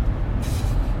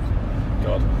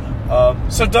 God.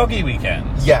 So Doggy Weekend.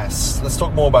 Yes, let's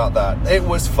talk more about that. It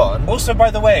was fun. Also, by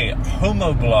the way,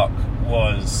 Homo Block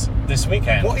was this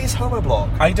weekend. What is Homo Block?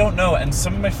 I don't know, and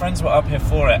some of my friends were up here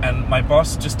for it, and my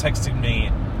boss just texted me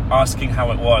asking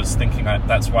how it was, thinking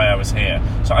that's why I was here.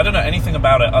 So I don't know anything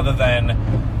about it other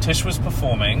than Tish was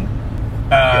performing,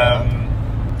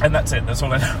 and that's it. That's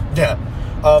all I know. Yeah.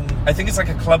 I think it's like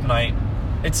a club night.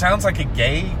 It sounds like a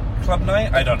gay club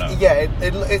night. I don't know. Yeah,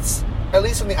 it's, at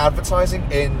least from the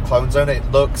advertising in Clone Zone, it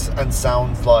looks and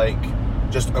sounds like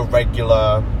just a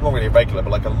regular, not really regular,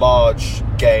 but like a large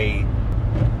gay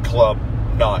club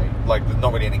night. Like, there's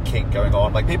not really any kink going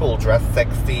on. Like, people dress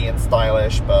sexy and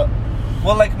stylish, but...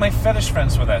 Well, like, my fetish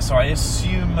friends were there, so I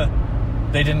assume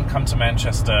they didn't come to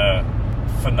Manchester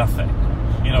for nothing.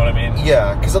 You know what I mean?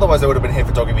 Yeah, because otherwise they would have been here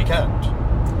for Doggy Weekend.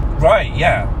 Right,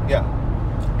 yeah. Yeah.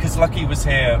 Because Lucky was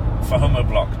here for Homo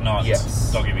Block, not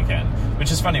Doggy Weekend.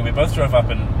 Which is funny, we both drove up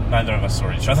and neither of us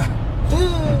saw each other.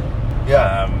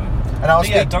 Yeah. And I was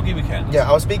Doggy Weekend. Yeah,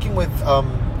 I was speaking with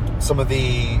some of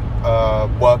the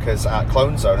workers at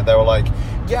Clone Zone, and they were like,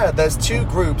 yeah, there's two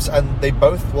groups and they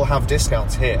both will have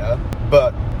discounts here,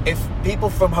 but if people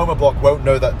from Homo Block won't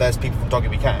know that there's people from Doggy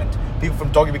Weekend, people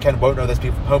from Doggy Weekend won't know there's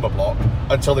people from Homo Block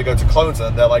until they go to Clone Zone,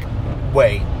 and they're like,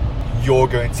 wait, you're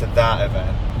going to that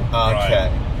event? Okay.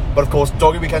 Right. But of course,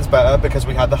 Doggy Weekend's better because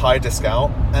we had the high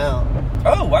discount.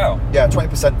 Oh, wow. Yeah,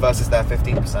 20% versus their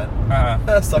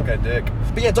 15%. Suck a dick.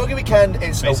 But yeah, Doggy Weekend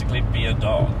is... Basically, be a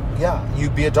dog. Yeah, you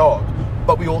be a dog.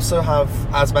 But we also have,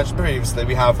 as mentioned previously,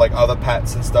 we have like other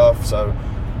pets and stuff. So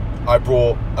I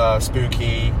brought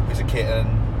Spooky, who's a kitten,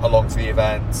 along to the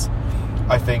event.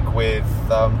 I think with,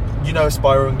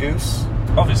 Spyro and Goose?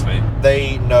 Obviously.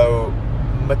 They know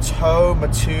Matau.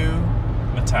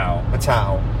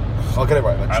 I'll get it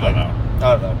right eventually.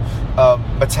 I don't know.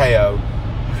 Mateo,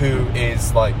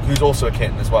 who's also a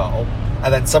kitten as well.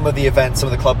 And then some of the events, some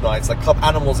of the club nights, like club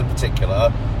animals in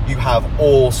particular, you have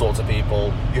all sorts of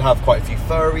people. You have quite a few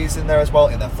furries in there as well,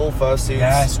 in their full fursuits.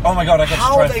 Yes. Oh my god, I got to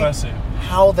try a fursuit.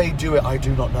 How they do it, I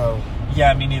do not know.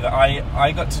 Yeah, me neither.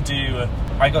 I got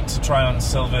to try on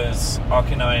Silver's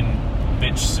Arcanine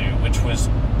bitch suit, which was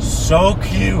so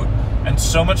cute and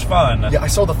so much fun. Yeah, I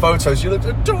saw the photos. You looked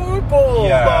adorable.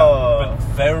 Yeah, but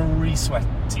very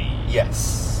sweaty.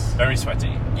 Yes. Very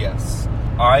sweaty. Yes.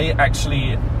 I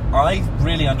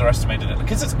really underestimated it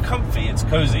because it's comfy, it's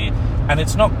cozy, and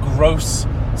it's not gross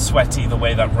sweaty the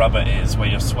way that rubber is, where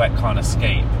your sweat can't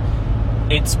escape.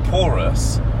 It's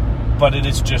porous, but it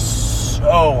is just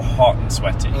so hot and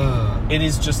sweaty. It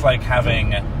is just like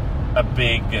having a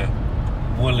big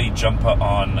woolly jumper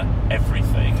on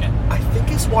everything. I think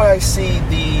it's why I see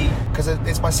because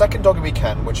it's my second Doggy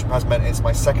Weekend, which has meant it's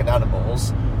my second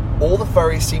animals. All the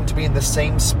furries seem to be in the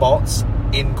same spots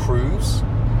in crews.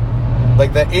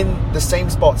 Like, they're in the same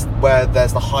spots where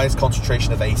there's the highest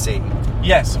concentration of AC.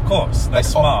 Yes, of course. They're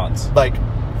smart.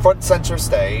 Front centre of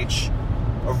stage,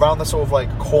 around the sort of,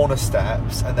 like, corner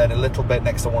steps, and then a little bit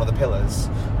next to one of the pillars.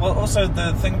 Well, also,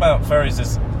 the thing about furries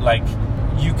is, like,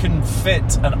 you can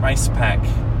fit an ice pack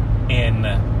in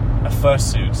a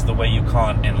fursuit the way you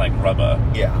can't in, like, rubber.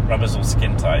 Yeah. Rubber's all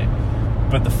skin tight.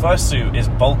 But the fursuit is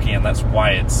bulky, and that's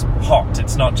why it's hot.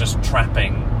 It's not just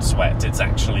trapping sweat, it's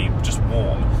actually just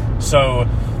warm. So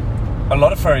a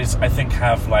lot of furries, I think,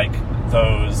 have like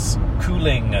those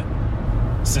cooling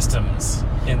systems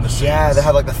in the suits. Yeah, they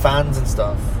have like the fans and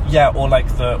stuff. Yeah, or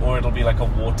it'll be like a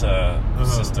water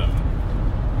system,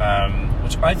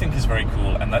 which I think is very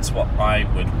cool, and that's what I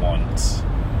would want.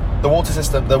 The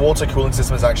water cooling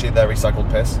system is actually their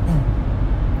recycled piss.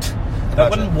 That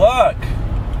wouldn't work.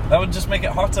 That would just make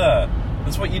it hotter.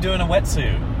 That's what you do in a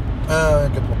wetsuit.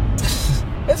 Good point.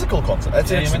 It's a cool concept.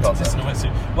 It's an interesting concept. In a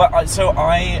wetsuit. Well,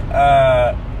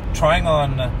 trying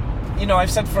on... I've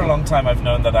said for a long time I've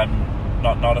known that I'm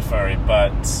not a furry,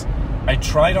 but I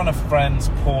tried on a friend's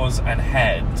paws and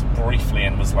head briefly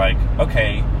and was like,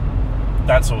 okay,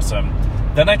 that's awesome.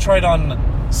 Then I tried on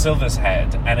Silver's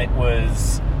head, and it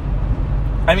was...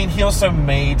 I mean, he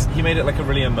made it like a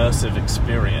really immersive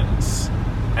experience.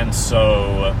 And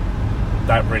so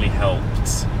that really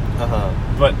helped.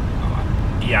 But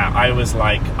yeah, I was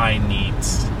like, I need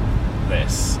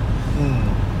this.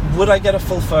 Would I get a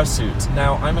full fursuit?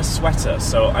 Now, I'm a sweater,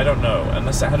 so I don't know,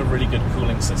 unless it had a really good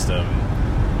cooling system,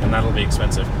 and that'll be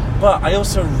expensive. But I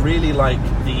also really like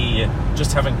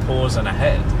just having paws and a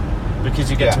head,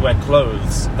 because you get to wear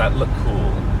clothes that look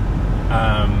cool.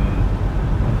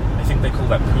 I think they call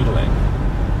that poodling,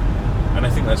 and I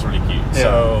think that's really cute. Yeah.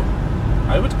 So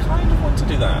I would kind of want to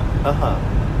do that.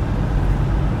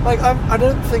 Like, I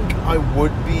don't think I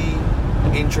would be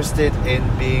interested in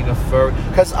being a furry,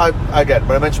 because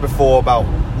when I mentioned before about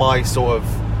my sort of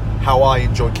how I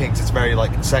enjoy kinks, it's very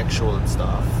like sexual and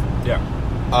stuff. Yeah.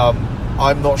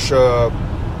 I'm not sure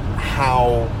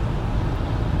how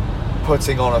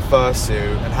putting on a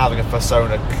fursuit and having a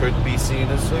fursona could be seen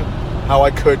as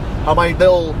how my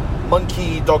little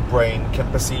monkey dog brain can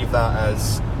perceive that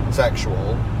as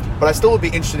sexual. But I still would be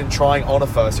interested in trying on a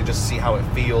fursuit just to see how it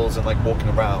feels and like walking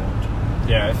around.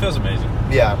 Yeah, it feels amazing.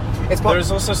 Yeah, there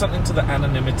is also something to the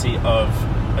anonymity of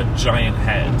a giant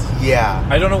head. Yeah,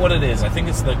 I don't know what it is. I think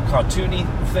it's the cartoony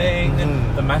thing,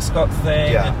 the mascot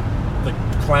thing, the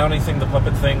clowny thing, the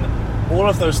puppet thing, all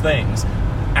of those things,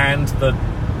 and the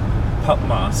pup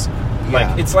mask.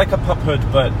 Like, it's like a pup hood,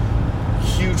 but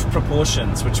huge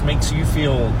proportions, which makes you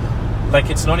feel like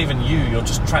it's not even you, you're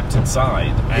just trapped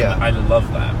inside, and I love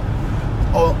that.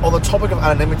 On the topic of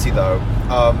anonymity, though,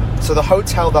 so the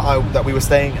hotel that we were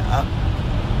staying at,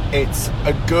 it's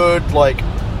a good, like,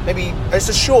 maybe it's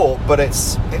a short, but it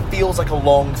feels like a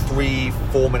long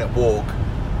 3-4 minute walk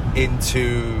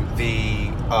into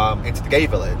the gay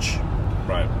village.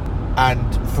 Right.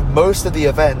 And for most of the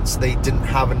events, they didn't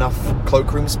have enough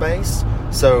cloakroom space.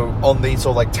 So on the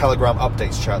sort of like Telegram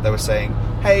updates chat, they were saying,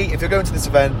 hey, if you're going to this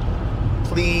event,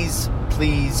 please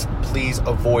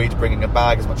avoid bringing a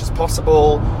bag as much as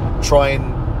possible. Try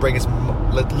and bring as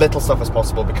little stuff as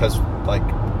possible because, like,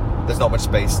 there's not much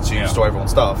space to store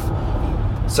everyone's stuff.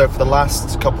 So for the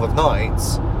last couple of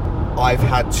nights, I've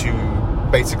had to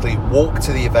basically walk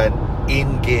to the event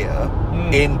in gear,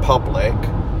 in public,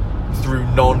 through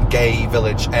non-gay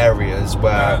village areas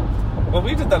where... well,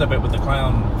 we did that a bit with the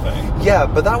clown thing. Yeah,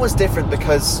 but that was different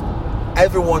because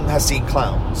everyone has seen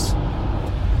clowns.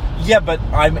 Yeah, but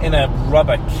I'm in a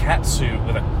rubber catsuit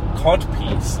with a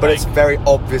codpiece. But it's very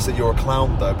obvious that you're a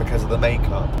clown, though, because of the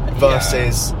makeup.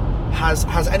 Versus,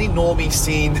 has any normie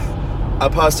seen a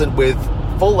person with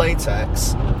full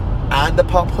latex and a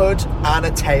pup hood and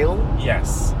a tail?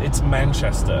 Yes, it's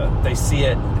Manchester. They see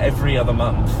it every other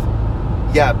month.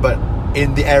 Yeah, but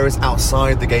in the areas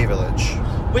outside the gay village.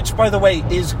 Which, by the way,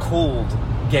 is called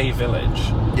Gay Village.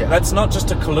 Yeah. That's not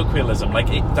just a colloquialism. Like,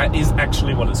 that is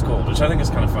actually what it's called, which I think is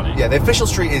kind of funny. Yeah, the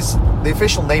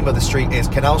official name of the street is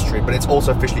Canal Street, but it's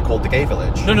also officially called the Gay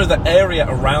Village. No, the area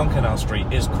around Canal Street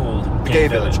is called Gay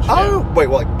Village. Oh, wait,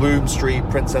 what, like Bloom Street,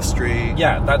 Princess Street?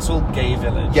 Yeah, that's all Gay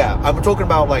Village. Yeah, I'm talking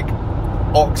about, like,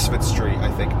 Oxford Street, I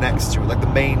think, next to it, like the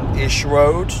main-ish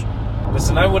road.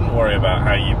 Listen, I wouldn't worry about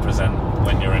how you present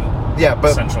when you're in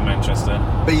central Manchester.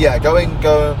 But yeah, going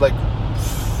like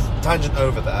tangent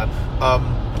over there.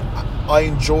 I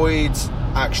enjoyed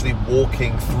actually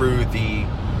walking through the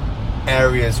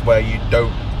areas where you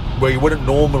wouldn't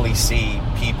normally see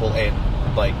people in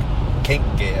like kink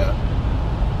gear,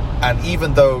 and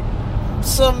even though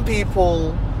some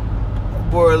people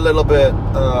were a little bit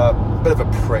of a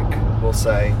prick, we'll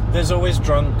say. There's always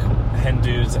drunk hen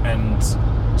dudes and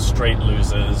straight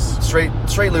losers.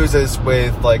 Straight losers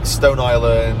with like Stone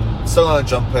Island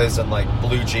jumpers and like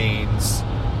blue jeans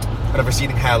and a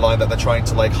receding hairline that they're trying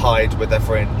to like hide with their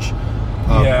fringe.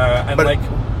 And like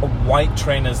white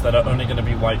trainers that are only going to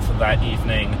be white for that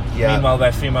evening. Yeah. Meanwhile,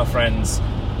 their female friends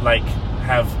like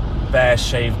have bare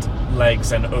shaved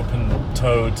legs and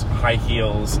open-toed high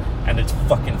heels, and it's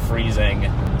fucking freezing.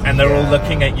 And they're all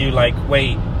looking at you like,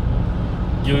 wait,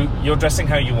 you're dressing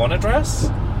how you want to dress?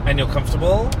 And you're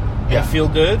comfortable? You feel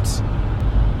good?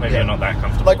 Maybe you're not that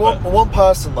comfortable. Like, one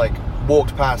person, like,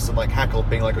 walked past and, like, heckled,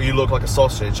 being like, oh, you look like a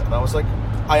sausage. And I was like,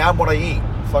 I am what I eat.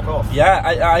 Fuck off. Yeah,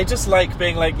 I just like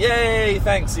being like, yay,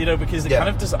 thanks, because it kind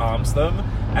of disarms them.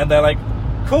 And they're like,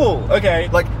 cool, okay.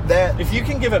 Like, if you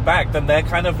can give it back, then they're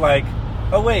kind of like,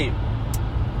 oh, wait,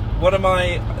 what am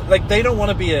I... Like, they don't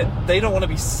want to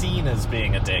be seen as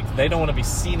being a dick. They don't want to be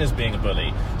seen as being a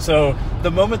bully. So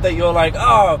the moment that you're like,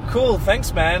 oh, cool,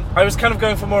 thanks, man. I was kind of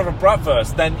going for more of a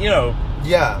bratwurst. Then,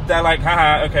 they're like,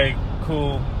 haha, okay,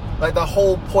 cool. Like, the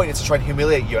whole point is to try and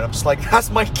humiliate you. And I'm just like, that's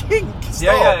my kink. Stop.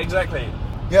 Yeah, exactly.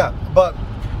 Yeah, but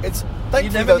it's... You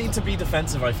never need to be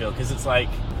defensive, I feel, because it's like,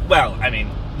 well, I mean,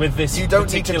 with this you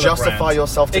don't need to justify brand,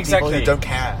 yourself to people who don't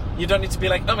care. You don't need to be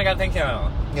like, oh my god, thank you.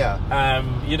 Yeah.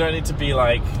 You don't need to be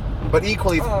like... But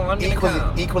equally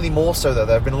more so, though,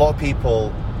 there have been a lot of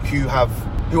people who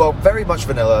are very much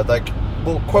vanilla, like,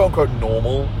 well, quote-unquote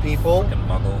normal people. Fucking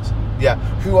muggles. Yeah,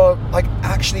 who are, like,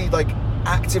 actually, like,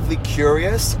 actively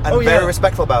curious and very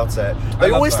respectful about it.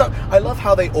 I love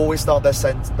how they always start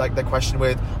their question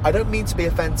with, I don't mean to be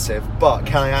offensive, but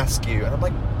can I ask you? And I'm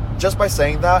like, just by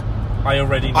saying that, I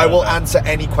already know I will answer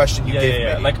any question you give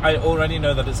me. Like, I already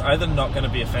know that it's either not going to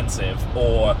be offensive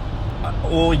or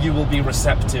you will be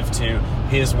receptive to,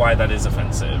 here's why that is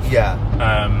offensive. Yeah.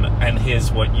 And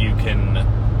here's what you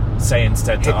can say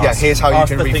instead to ask. Yeah, here's how you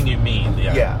can... the thing you mean.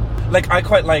 Yeah. Like, I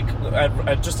quite like,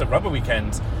 just at Rubber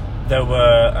Weekend, there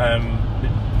were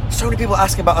So many people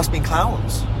asking about us being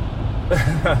clowns.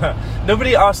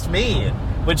 Nobody asked me,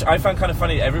 which I found kind of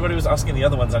funny. Everybody was asking the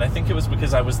other ones, and I think it was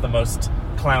because I was the most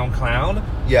clown.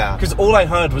 Yeah. Because all I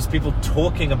heard was people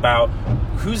talking about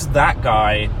who's that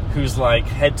guy who's like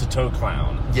head to toe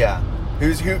clown. Yeah.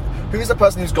 Who's the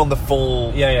person who's gone the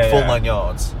full 9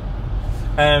 yards?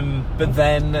 But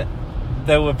then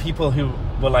there were people who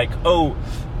were like, "Oh,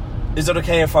 is it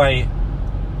okay if I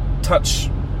touch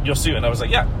your suit?" And I was like,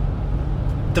 "Yeah."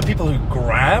 The people who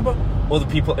grab, or the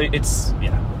people,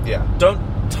 Yeah. Don't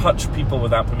touch people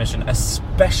without permission,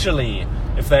 especially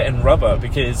if they're in rubber,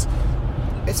 because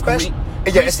Especially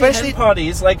hen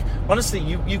parties, like, honestly,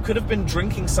 you could have been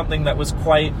drinking something that was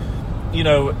quite,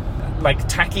 like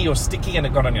tacky or sticky, and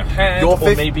it got on your hand, or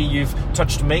maybe you've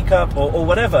touched makeup or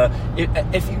whatever.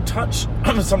 If you touch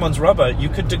someone's rubber, you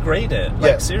could degrade it.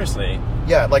 Like, seriously.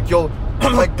 Yeah, like you're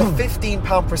like the £15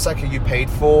 Prosecco you paid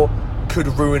for could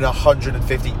ruin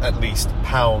 £150 at least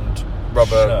pound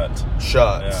rubber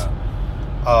shirt.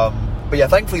 Yeah. But yeah,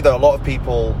 thankfully though, a lot of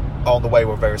people on the way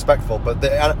were very respectful. But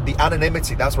the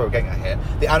anonymity, that's what we're getting at here.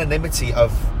 The anonymity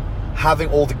of having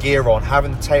all the gear on,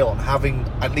 having the tail on, having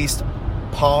at least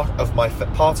part of my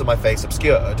face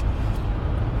obscured,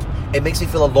 it makes me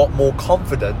feel a lot more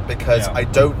confident, because I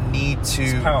don't need to.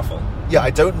 It's powerful. Yeah,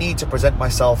 I don't need to present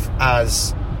myself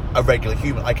as a regular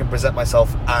human. I can present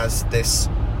myself as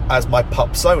my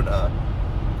pupsona,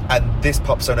 and this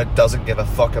pupsona doesn't give a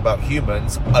fuck about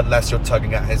humans unless you're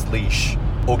tugging at his leash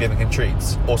or giving him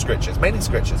treats or scritches. Mainly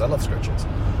scritches. I love scritches.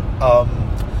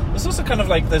 It's also kind of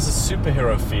like there's a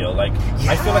superhero feel. Like,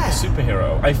 I feel like a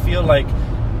superhero. I feel like,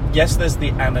 yes, there's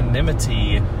the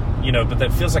anonymity, but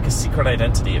that feels like a secret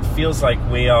identity. It feels like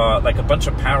we are like a bunch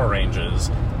of Power Rangers,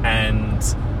 and,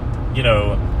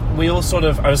 we all sort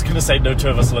of, I was going to say no two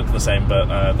of us look the same, but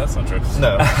that's not true.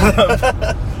 No.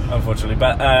 Unfortunately.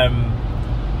 But,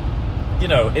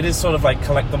 it is sort of like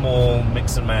collect them all,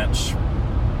 mix and match,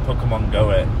 Pokemon Go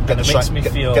it. Get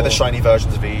the shiny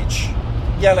versions of each.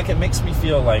 Yeah, like, it makes me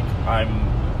feel like I'm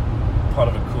part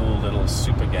of a cool little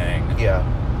super gang. Yeah.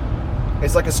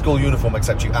 It's like a school uniform,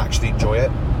 except you actually enjoy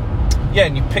it. Yeah,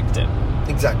 and you picked it.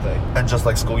 Exactly. And just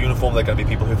like school uniform, there are going to be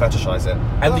people who fetishize it.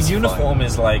 And the uniform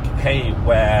is like, hey,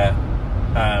 wear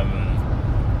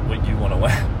what you want to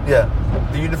wear. Yeah.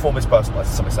 The uniform is personalised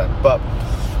to some extent. But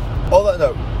on that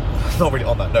note, not really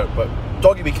on that note, but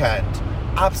Doggy Weekend,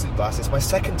 absolute blast. It's my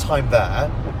second time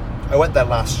there. I went there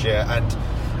last year, and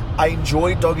I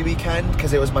enjoyed Doggy Weekend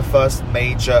because it was my first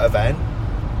major event.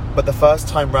 But the first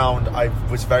time round, I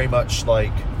was very much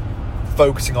like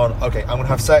focusing on, okay, I'm going to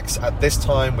have sex at this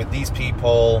time with these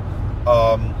people.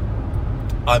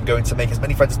 I'm going to make as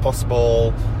many friends as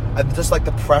possible. And just like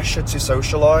the pressure to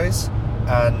socialise,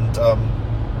 and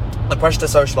the pressure to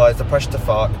socialise, the pressure to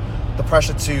fuck, the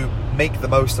pressure to make the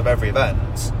most of every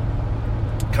event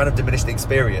kind of diminished the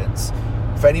experience.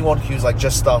 For anyone who's like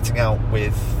just starting out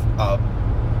with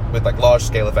like large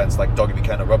scale events like Doggy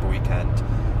Weekend or Rubber Weekend,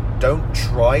 don't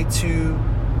try to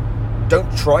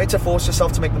force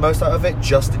yourself to make the most out of it.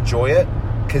 Just enjoy it,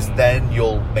 because then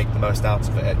you'll make the most out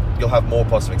of it. You'll have more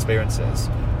positive experiences.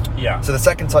 Yeah. So the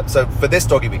second time, so for this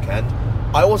Doggy Weekend,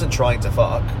 I wasn't trying to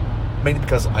fuck, mainly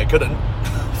because I couldn't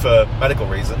for medical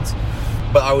reasons,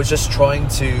 but I was just trying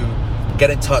to get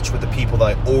in touch with the people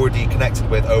that I already connected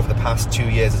with over the past 2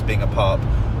 years as being a pup,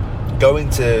 going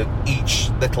to each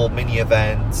little mini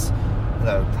event,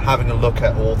 having a look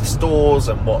at all the stores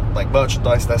and what like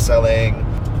merchandise they're selling,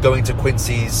 going to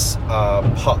Quincy's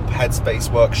pup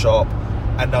headspace workshop,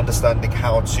 and understanding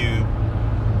how to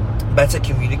better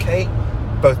communicate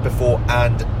both before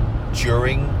and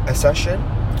during a session.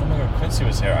 Oh my god, Quincy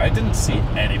was here. I didn't see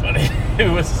anybody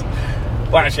who was...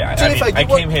 Well, actually, I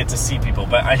came here to see people,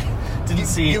 but I didn't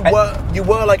see... You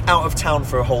were like out of town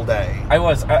for a whole day. I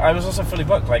was. I was also fully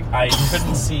booked. Like, I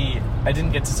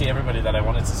didn't get to see everybody that I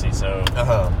wanted to see, so...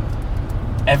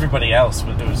 Everybody else,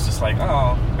 it was just like,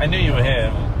 oh, I knew you were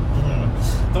here.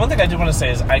 The one thing I do want to say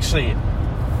is actually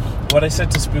what I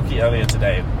said to Spooky earlier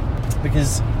today,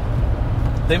 because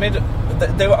they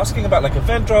were asking about like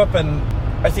event drop, and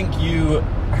I think you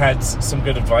had some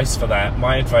good advice for that.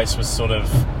 My advice was sort of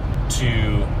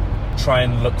to try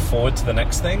and look forward to the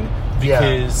next thing,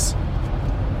 because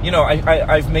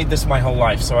I've made this my whole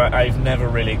life, so I've never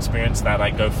really experienced that.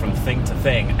 I go from thing to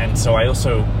thing, and so I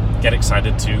also get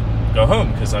excited to go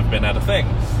home because I've been at a thing.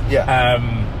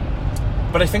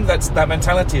 But I think that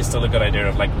mentality is still a good idea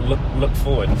of like look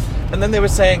forward. And then they were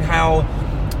saying how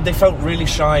they felt really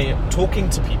shy talking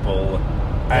to people,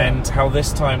 and how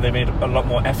this time they made a lot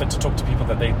more effort to talk to people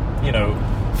that they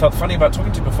felt funny about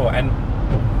talking to before. And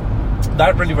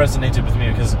that really resonated with me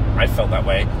because I felt that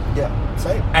way. Yeah,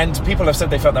 same. And people have said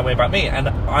they felt that way about me, and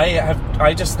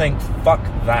I just think, fuck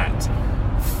that.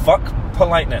 Fuck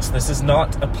politeness. This is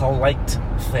not a polite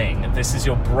thing. This is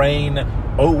your brain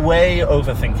way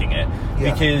overthinking it.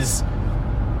 Yeah. Because,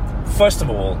 first of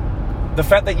all, the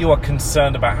fact that you are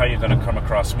concerned about how you're going to come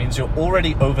across means you're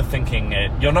already overthinking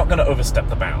it. You're not going to overstep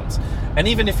the bounds. And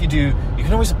even if you do, you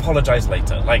can always apologize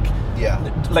later. Like,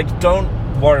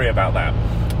 don't worry about that.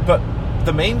 But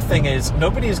the main thing is,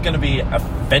 nobody is going to be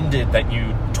offended that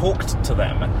you talked to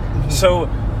them. Mm-hmm. So,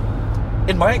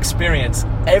 in my experience,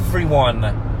 everyone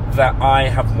that I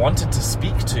have wanted to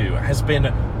speak to has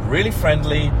been really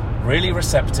friendly, really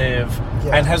receptive,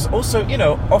 and has also,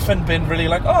 often been really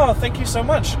like, oh, thank you so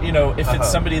much, if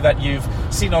it's somebody that you've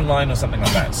seen online or something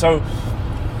like that. So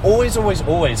always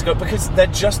go, because they're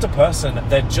just a person,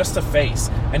 they're just a face,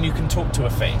 and you can talk to a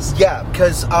face. Yeah,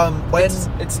 because when...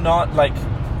 It's not like...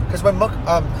 Because when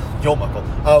your Muckle,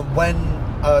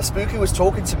 when Spooky was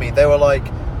talking to me, they were like,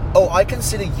 oh, I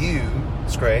consider you,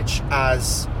 Scritch,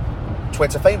 as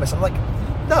Twitter famous. I'm like,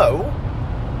 no,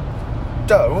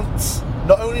 don't.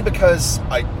 Not only because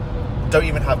I don't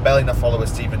even have barely enough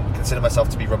followers to even consider myself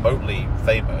to be remotely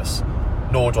famous,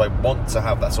 nor do I want to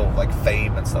have that sort of like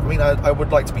fame and stuff. I mean, I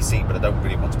would like to be seen, but I don't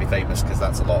really want to be famous because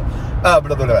that's a lot.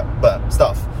 But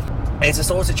stuff. It's a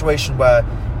sort of situation where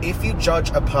if you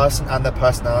judge a person and their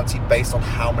personality based on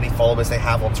how many followers they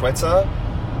have on Twitter,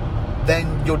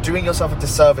 then you're doing yourself a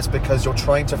disservice because you're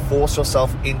trying to force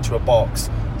yourself into a box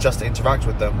just to interact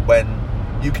with them, when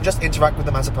you can just interact with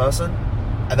them as a person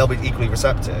and they'll be equally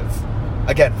receptive.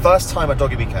 Again, first time at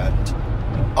Doggy Weekend,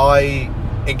 I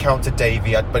encountered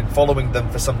Davey. I'd been following them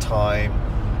for some time,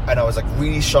 and I was like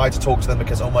really shy to talk to them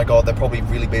because, oh my god, they're probably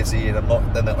really busy and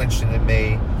they're not interested in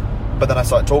me. But then I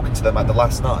started talking to them at the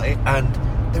last night, and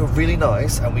they were really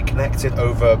nice, and we connected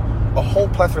over a whole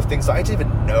plethora of things that I didn't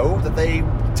even know that they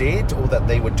did or that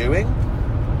they were doing.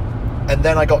 And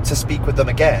then I got to speak with them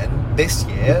again this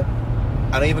year,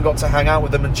 and I even got to hang out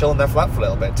with them and chill in their flat for a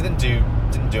little bit. Didn't do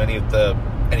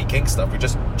any kink stuff. We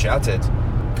just chatted.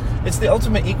 It's the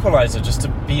ultimate equalizer just to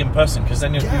be in person, because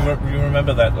then you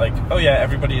remember that, like, oh yeah,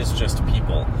 everybody is just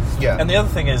people. Yeah. And the other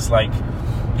thing is, like,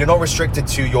 you're not restricted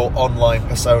to your online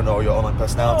persona or your online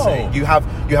personality. No. You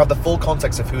have the full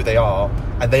context of who they are,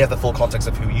 and they have the full context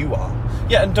of who you are.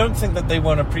 Yeah, and don't think that they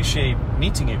won't appreciate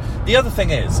meeting you. The other thing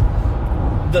is,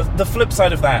 the flip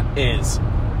side of that is,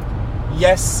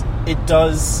 yes, it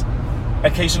does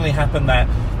occasionally happen that,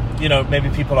 maybe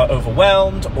people are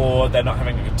overwhelmed, or they're not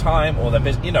having a good time, or they're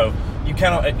busy. You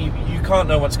can't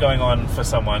know what's going on for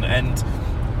someone, and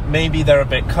maybe they're a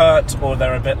bit curt, or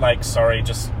they're a bit like, sorry,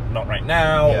 just not right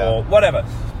now, or whatever.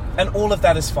 And all of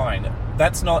that is fine.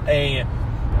 That's not a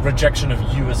rejection of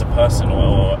you as a person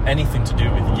or anything to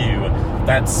do with you.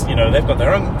 That's, they've got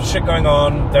their own shit going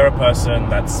on, they're a person,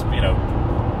 that's,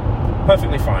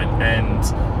 perfectly fine. And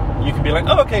you can be like,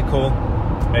 oh, okay, cool,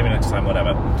 maybe next time, whatever.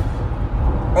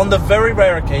 On the very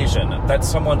rare occasion that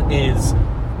someone is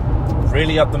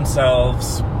really up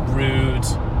themselves, rude,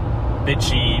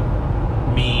 bitchy,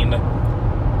 mean,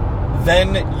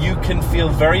 then you can feel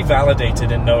very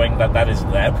validated in knowing that that is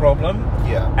their problem.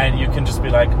 Yeah. And you can just be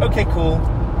like, okay, cool,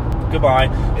 goodbye.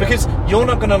 Yeah. Because you're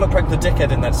not going to look like the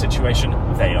dickhead in that situation.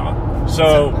 They are.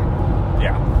 So, exactly.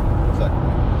 Yeah. Exactly.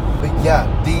 But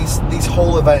yeah, these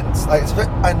whole events,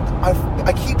 and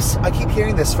I keep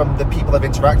hearing this from the people I've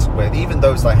interacted with, even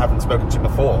those that I haven't spoken to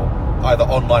before, either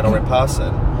online or in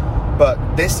person. But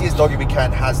this year's Doggy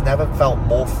Weekend has never felt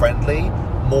more friendly,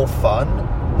 more fun,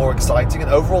 more exciting,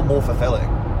 and overall more fulfilling.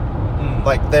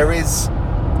 Like there is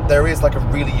like a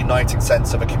really uniting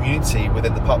sense of a community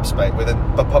within the pup space, within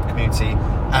the pup community,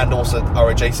 and also our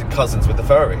adjacent cousins with the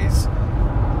furries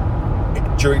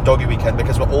during Doggy Weekend,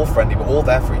 because we're all friendly, we're all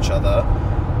there for each other.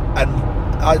 And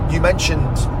you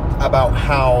mentioned about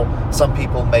how some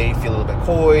people may feel a little bit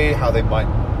coy, how they might,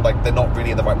 like, they're not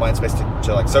really in the right mind space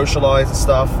to like socialize and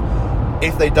stuff.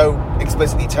 If they don't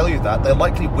explicitly tell you that, they're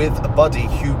likely with a buddy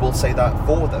who will say that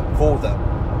for them.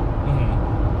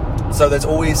 Mm-hmm. So there's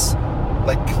always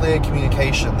like clear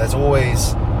communication. There's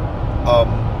always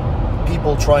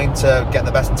people trying to get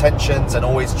the best intentions and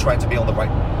always trying to be on the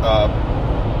right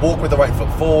walk with the right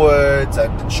foot forward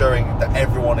and ensuring that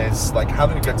everyone is like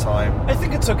having a good time. I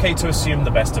think it's okay to assume the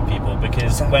best of people,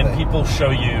 because when people show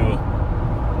you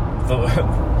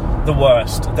the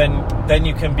worst, then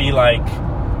you can be like,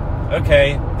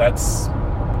 okay, that's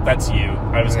you.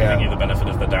 I was giving you the benefit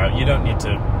of the doubt. You don't need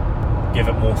to give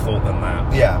it more thought than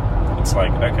that. Yeah. It's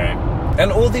like, okay.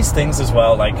 And all these things as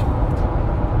well, like,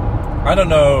 I don't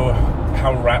know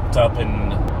how wrapped up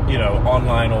in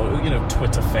online or,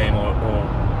 Twitter fame or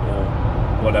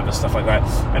whatever, stuff like that.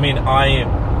 I mean, I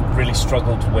really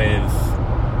struggled with,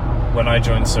 when I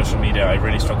joined social media, I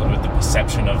really struggled with the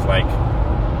perception of, like,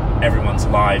 everyone's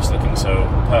lives looking so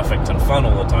perfect and fun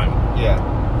all the time. Yeah.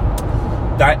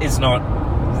 That is not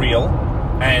real,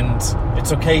 and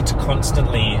it's okay to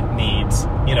constantly need,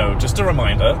 just a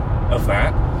reminder of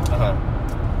that. Uh-huh.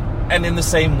 And in the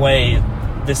same way,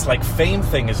 this, like, fame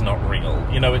thing is not real.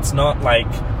 It's not like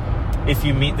if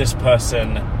you meet this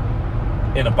person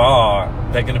in a bar,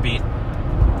 they're going to be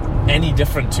any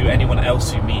different to anyone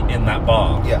else you meet in that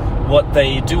bar. Yeah. What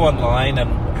they do online and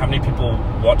how many people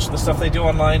watch the stuff they do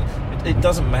online, it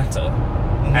doesn't matter.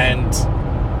 Mm-hmm.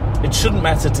 And it shouldn't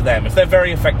matter to them. If they're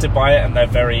very affected by it and they're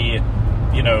very,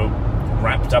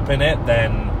 wrapped up in it,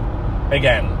 then,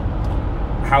 again,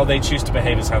 how they choose to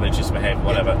behave is how they choose to behave,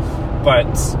 whatever. Yeah.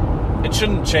 But it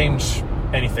shouldn't change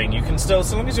anything. You can still,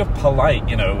 so long as you're polite,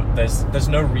 there's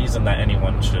no reason that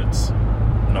anyone should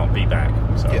not be back.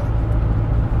 So. Yeah.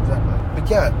 Exactly. But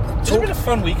yeah, it's been a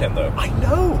fun weekend, though. I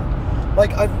know.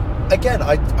 Like, I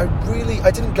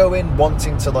didn't go in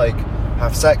wanting to, like,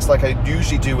 have sex like I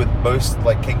usually do with most,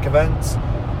 like, kink events.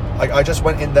 Like, I just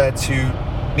went in there to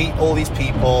meet all these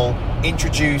people,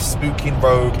 introduce Spooky and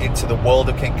Rogue into the world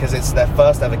of kink, because it's their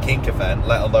first ever kink event,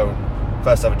 let alone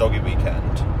first ever doggy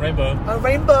weekend. Rainbow. Oh,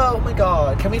 Rainbow! Oh my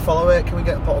god. Can we follow it? Can we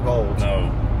get a pot of gold?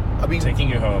 No. I mean, taking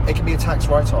you home. It can be a tax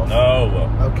write-off. No.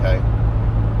 Okay.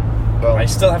 Well, I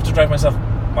still have to drive myself,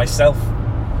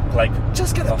 like,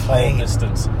 just get a the plane. whole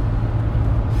distance.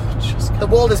 The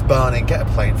world is burning. Get a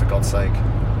plane, for God's sake.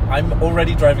 I'm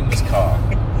already driving this car.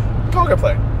 Cargo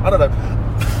plane. I don't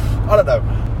know.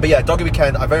 But yeah, doggy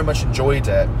weekend, I very much enjoyed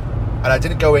it. And I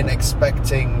didn't go in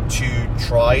expecting to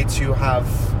try to have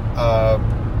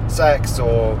sex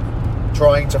or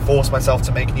trying to force myself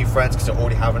to make new friends, because I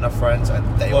already have enough friends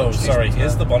and they Oh, sorry,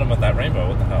 here's the bottom of that rainbow.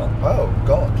 What the hell? Oh,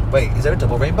 God. Wait, is there a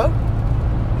double rainbow?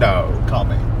 No, can't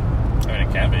be. I mean,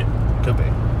 it can be. Could be.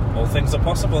 All things are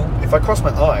possible. If I cross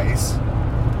my eyes,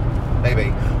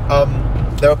 maybe.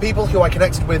 There are people who I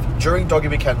connected with during Doggy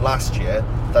Weekend last year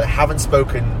that I haven't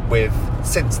spoken with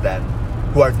since then,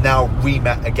 who I've now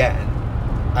re-met again,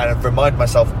 and I've reminded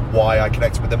myself why I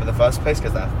connected with them in the first place,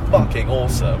 because they're fucking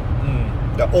awesome.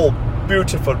 They're all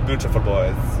beautiful, beautiful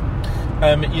boys.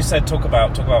 You said talk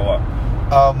about what?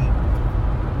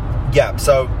 Yeah,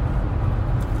 so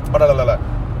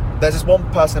there's this one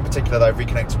person in particular that I've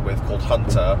reconnected with called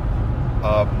Hunter,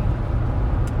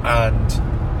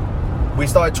 and we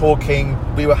started talking.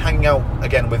 We were hanging out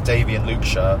again with Davey and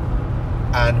Lucia,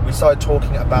 and we started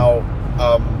talking about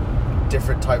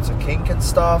different types of kink and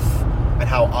stuff, and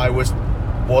how I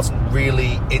wasn't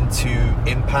really into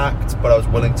impact, but I was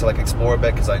willing to, like, explore a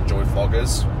bit because I enjoyed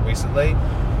floggers recently.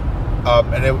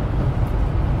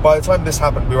 By the time this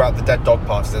happened, we were at the Dead Dog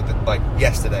Party, like,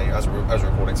 yesterday as we're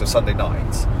recording, so Sunday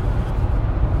night.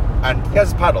 And he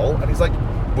has his paddle, and he's like,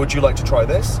 "Would you like to try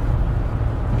this?"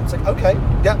 It's like, okay,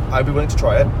 yeah, I'd be willing to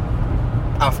try it.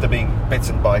 After being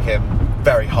bitten by him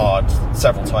very hard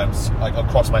several times, like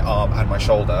across my arm and my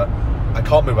shoulder. I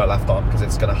can't move my left arm because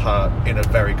it's going to hurt in a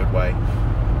very good way.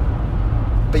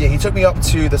 But yeah, he took me up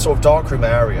to the sort of darkroom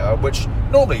area, which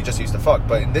normally you just used to fuck,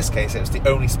 but in this case it was the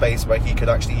only space where he could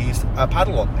actually use a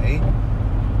paddle on me.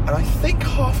 And I think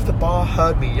half of the bar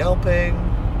heard me yelping.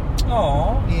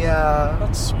 Aww. Yeah.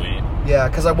 That's sweet. Yeah,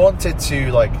 because I wanted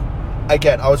to, like,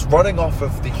 again, I was running off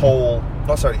of the whole, not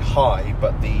necessarily high,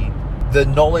 but the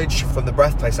knowledge from the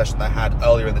breath play session that I had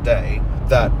earlier in the day,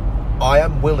 that I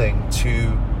am willing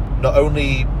to not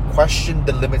only question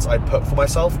the limits I put for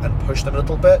myself and push them a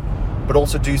little bit, but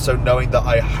also do so knowing that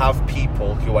I have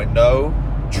people who I know,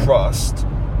 trust,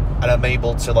 and I'm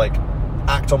able to, like,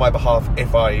 act on my behalf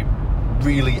if I'm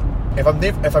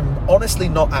honestly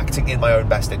not acting in my own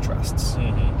best interests.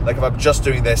 Mm-hmm. Like, if I'm just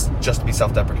doing this just to be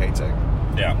self-deprecating.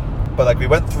 Yeah. But, like, we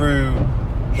went through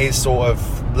his sort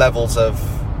of levels of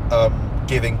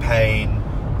giving pain.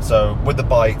 So with the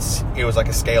bites, it was like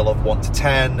a scale of 1 to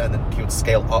 10, and then he would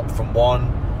scale up from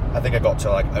 1. I think I got to,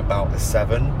 like, about a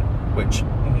 7, which,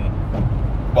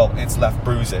 well, it's left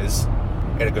bruises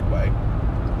in a good way.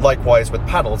 Likewise with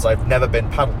paddles, I've never been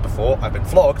paddled before. I've been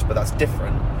flogged, but that's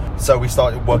different. So we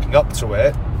started working up to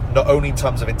it, not only in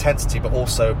terms of intensity, but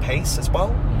also pace as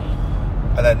well.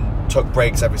 And then took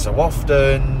breaks every so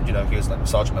often. You know, he was, like,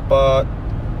 massaging my butt,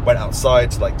 went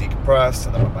outside to, like, decompress,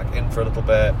 and then went back in for a little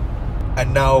bit.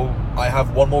 And now I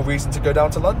have one more reason to go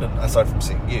down to London, aside from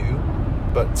seeing you,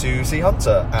 but to see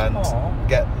Hunter and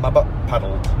get my butt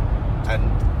paddled and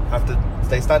have to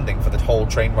stay standing for the whole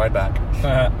train ride back.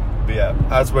 But yeah,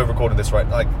 as we're recording this, right,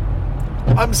 like,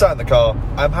 I'm sat in the car.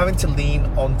 I'm having to lean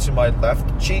onto my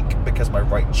left cheek because my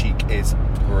right cheek is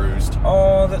bruised.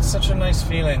 Oh, that's such a nice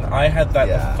feeling. I had that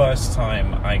Yeah. the first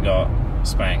time I got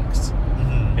spanked.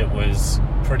 It was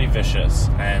pretty vicious,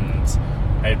 and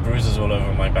I had bruises all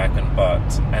over my back and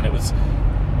butt, and it was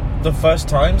the first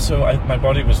time, so my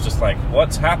body was just like,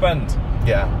 what's happened?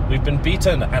 Yeah. We've been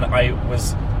beaten. And I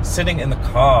was sitting in the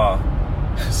car,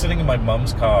 sitting in my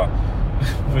mum's car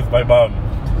with my mum,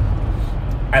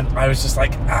 and I was just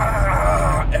like,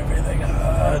 everything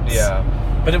hurts. Yeah.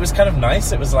 But it was kind of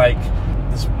nice. It was like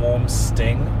this warm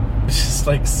sting. Just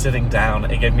like sitting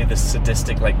down, it gave me this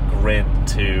sadistic like grin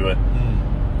to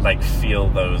like feel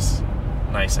those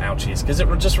nice ouchies, because it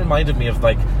just reminded me of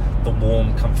like the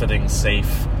warm, comforting,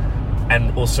 safe,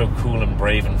 and also cool and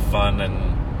brave and fun, and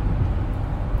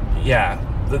yeah,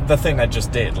 the thing I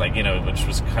just did, like, you know, which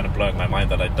was kind of blowing my mind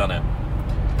that I'd done it.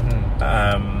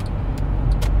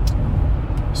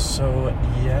 So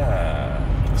yeah,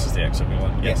 this is the XW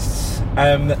one. Yes.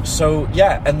 So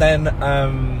yeah, and then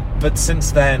but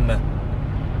since then,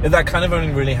 that kind of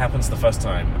only really happens the first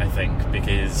time, I think,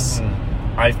 because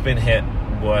I've been hit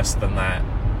worse than that,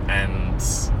 and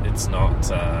it's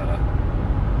not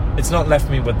left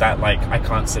me with that like I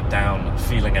can't sit down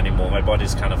feeling anymore. My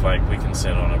body's kind of like, we can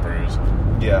sit on a bruise.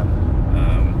 Yeah.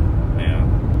 Yeah,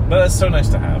 but it's so nice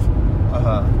to have.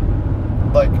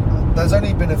 Like, there's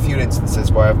only been a few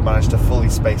instances where I've managed to fully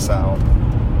space out,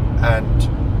 and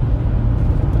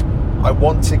I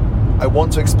want to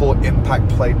explore impact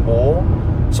play more,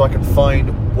 so I can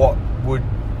find what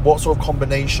sort of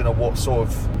combination or what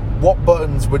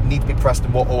buttons would need to be pressed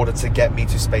in what order to get me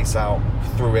to space out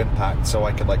through impact, so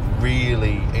I can like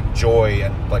really enjoy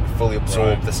and like fully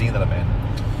absorb the scene that I'm in.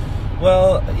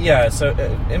 Well, yeah, so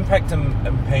impact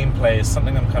and pain play is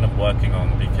something I'm kind of working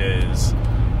on, because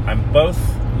I'm both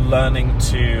learning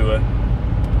to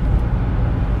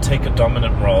take a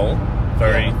dominant role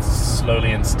very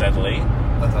slowly and steadily,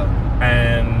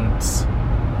 and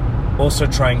also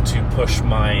trying to push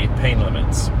my pain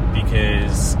limits,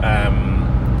 because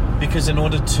in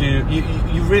order to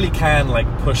you really can like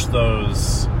push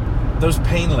those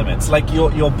pain limits. Like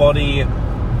your body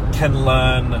can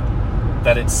learn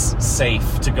that it's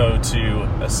safe to go to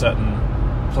a certain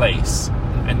place,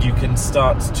 and you can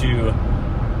start to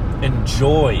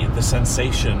enjoy the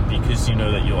sensation because you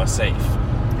know that you are safe.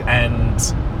 And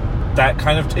that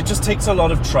kind of, it just takes a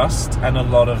lot of trust and a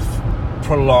lot of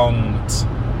prolonged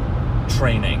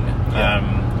training,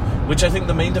 which I think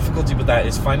the main difficulty with that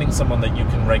is finding someone that you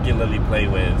can regularly play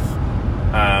with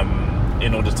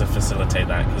in order to facilitate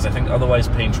that, because I think otherwise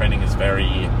pain training is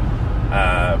very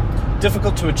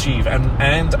difficult to achieve,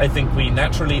 and I think we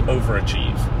naturally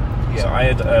overachieve. So I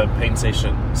had a pain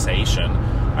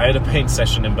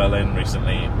session in Berlin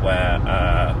recently where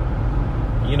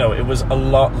you know, it was a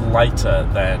lot lighter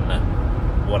than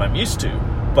what I'm used to,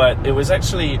 but it was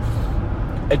actually,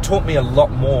 it taught me a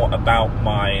lot more about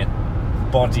my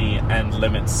body and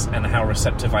limits and how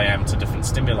receptive I am to different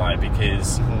stimuli,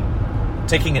 because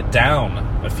taking it down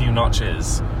a few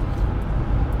notches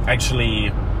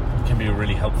actually can be a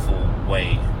really helpful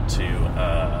way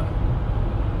to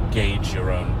gauge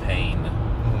your own pain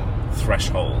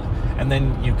threshold, and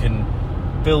then you can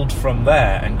build from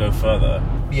there and go further.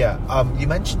 Yeah, you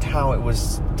mentioned how it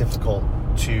was difficult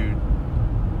to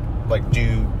like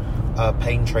do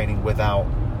pain training without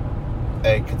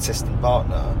a consistent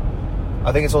partner.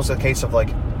 I think it's also a case of like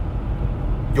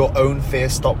your own fear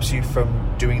stops you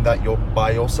from doing that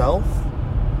by yourself,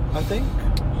 I think.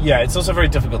 Yeah, it's also very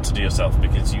difficult to do yourself,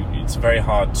 because it's very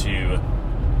hard to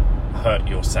hurt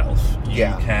yourself.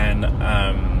 You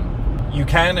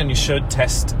can and you should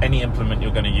test any implement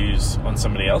you're going to use on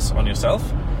somebody else, on yourself,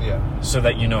 so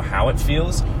that you know how it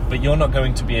feels, but you're not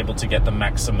going to be able to get the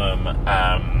maximum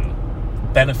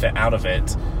benefit out of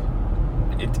it.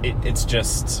 It's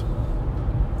just,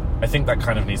 I think that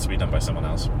kind of needs to be done by someone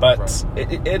else, but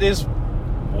it is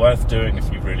worth doing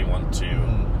if you really want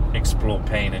to explore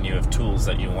pain and you have tools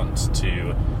that you want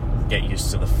to get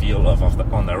used to the feel of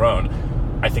on their own.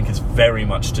 I think it's very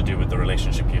much to do with the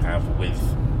relationship you have with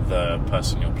the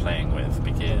person you're playing with,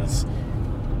 because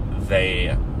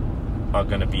they are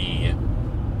going to be,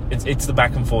 it's the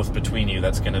back and forth between you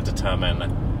that's going to determine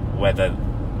whether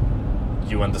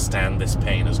you understand this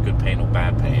pain as good pain or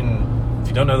bad pain. If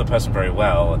you don't know the person very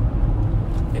well,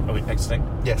 are we exiting?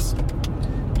 Yes.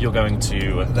 You're going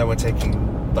to... And then we're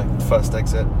taking like the first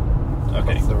exit off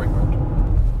the ring road.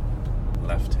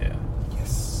 Left here.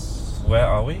 Yes. Where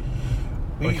are we?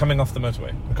 We're coming off the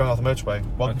motorway. We're coming off the motorway.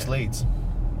 Welcome to Leeds.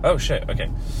 Oh shit, okay.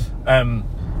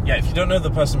 Yeah, if you don't know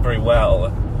the person very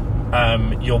well,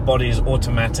 your body's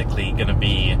automatically going to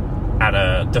be at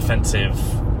a defensive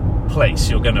place.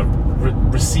 You're going to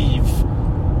receive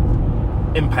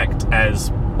impact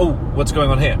as, oh, what's going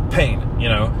on here? Pain,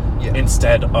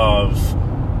 instead of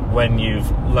when you've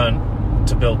learned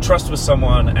to build trust with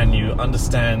someone and you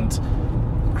understand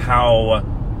how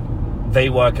they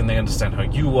work and they understand how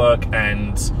you work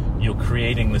and you're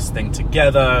creating this thing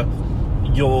together,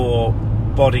 your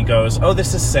body goes, oh,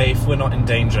 this is safe, we're not in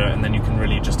danger, and then you can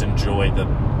really just enjoy the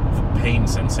pain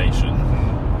sensation.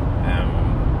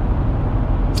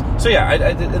 So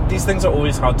yeah, these things are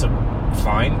always hard to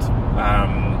find,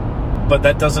 but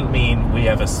that doesn't mean we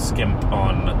ever skimp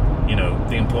on,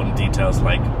 the important details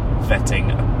like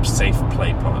vetting a safe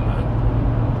play partner.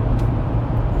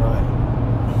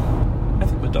 Right. I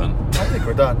think we're done. I think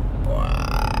we're done.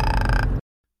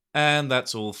 And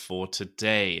that's all for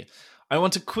today. I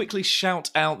want to quickly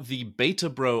shout out the Beta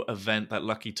Bro event that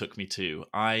Lucky took me to.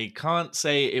 I can't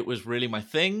say it was really my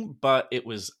thing, but it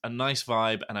was a nice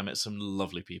vibe and I met some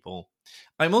lovely people.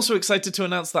 I'm also excited to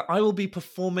announce that I will be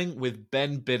performing with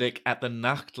Ben Biddick at the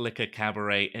Nachtlicher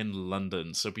Cabaret in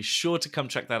London, so be sure to come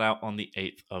check that out on the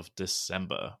 8th of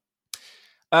December.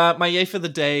 My yay for the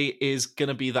day is going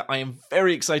to be that I am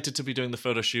very excited to be doing the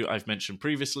photo shoot I've mentioned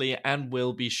previously and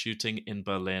will be shooting in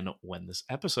Berlin when this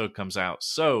episode comes out.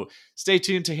 So stay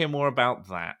tuned to hear more about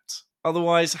that.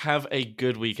 Otherwise, have a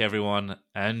good week, everyone,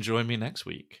 and join me next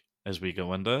week as we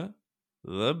go under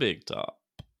the big top.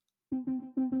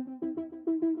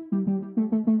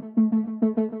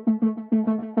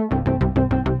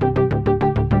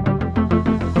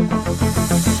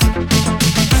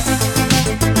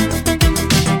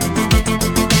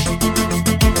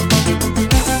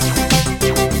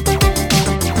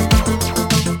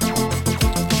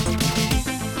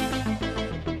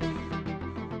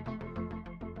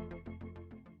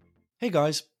 Hey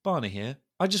guys, Barney here.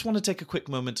 I just want to take a quick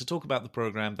moment to talk about the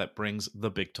program that brings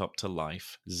the big top to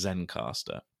life,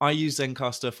 Zencastr. I use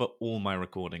Zencastr for all my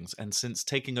recordings, and since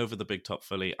taking over the big top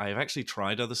fully, I have actually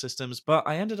tried other systems, but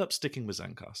I ended up sticking with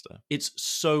Zencastr. It's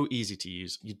so easy to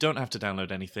use. You don't have to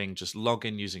download anything, just log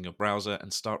in using your browser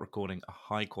and start recording a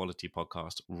high-quality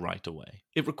podcast right away.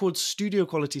 It records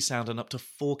studio-quality sound and up to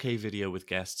 4K video with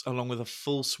guests, along with a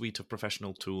full suite of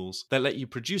professional tools that let you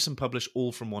produce and publish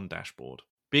all from one dashboard.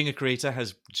 Being a creator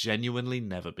has genuinely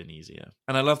never been easier.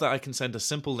 And I love that I can send a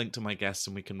simple link to my guests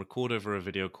and we can record over a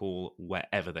video call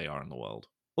wherever they are in the world.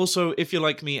 Also, if you're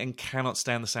like me and cannot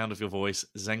stand the sound of your voice,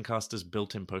 Zencastr's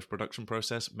built-in post-production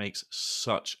process makes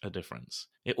such a difference.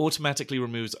 It automatically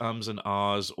removes ums and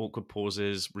ahs, awkward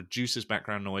pauses, reduces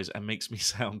background noise, and makes me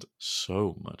sound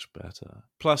so much better.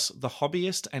 Plus, the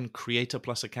Hobbyist and Creator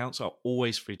Plus accounts are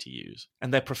always free to use,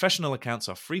 and their professional accounts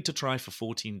are free to try for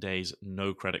 14 days,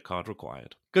 no credit card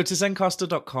required. Go to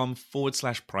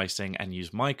zencastr.com/pricing and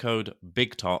use my code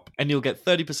BIGTOP, and you'll get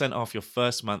 30% off your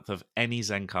first month of any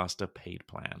Zencastr paid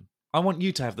plan. I want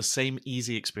you to have the same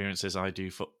easy experiences I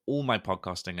do for all my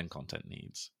podcasting and content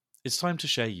needs. It's time to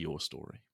share your story.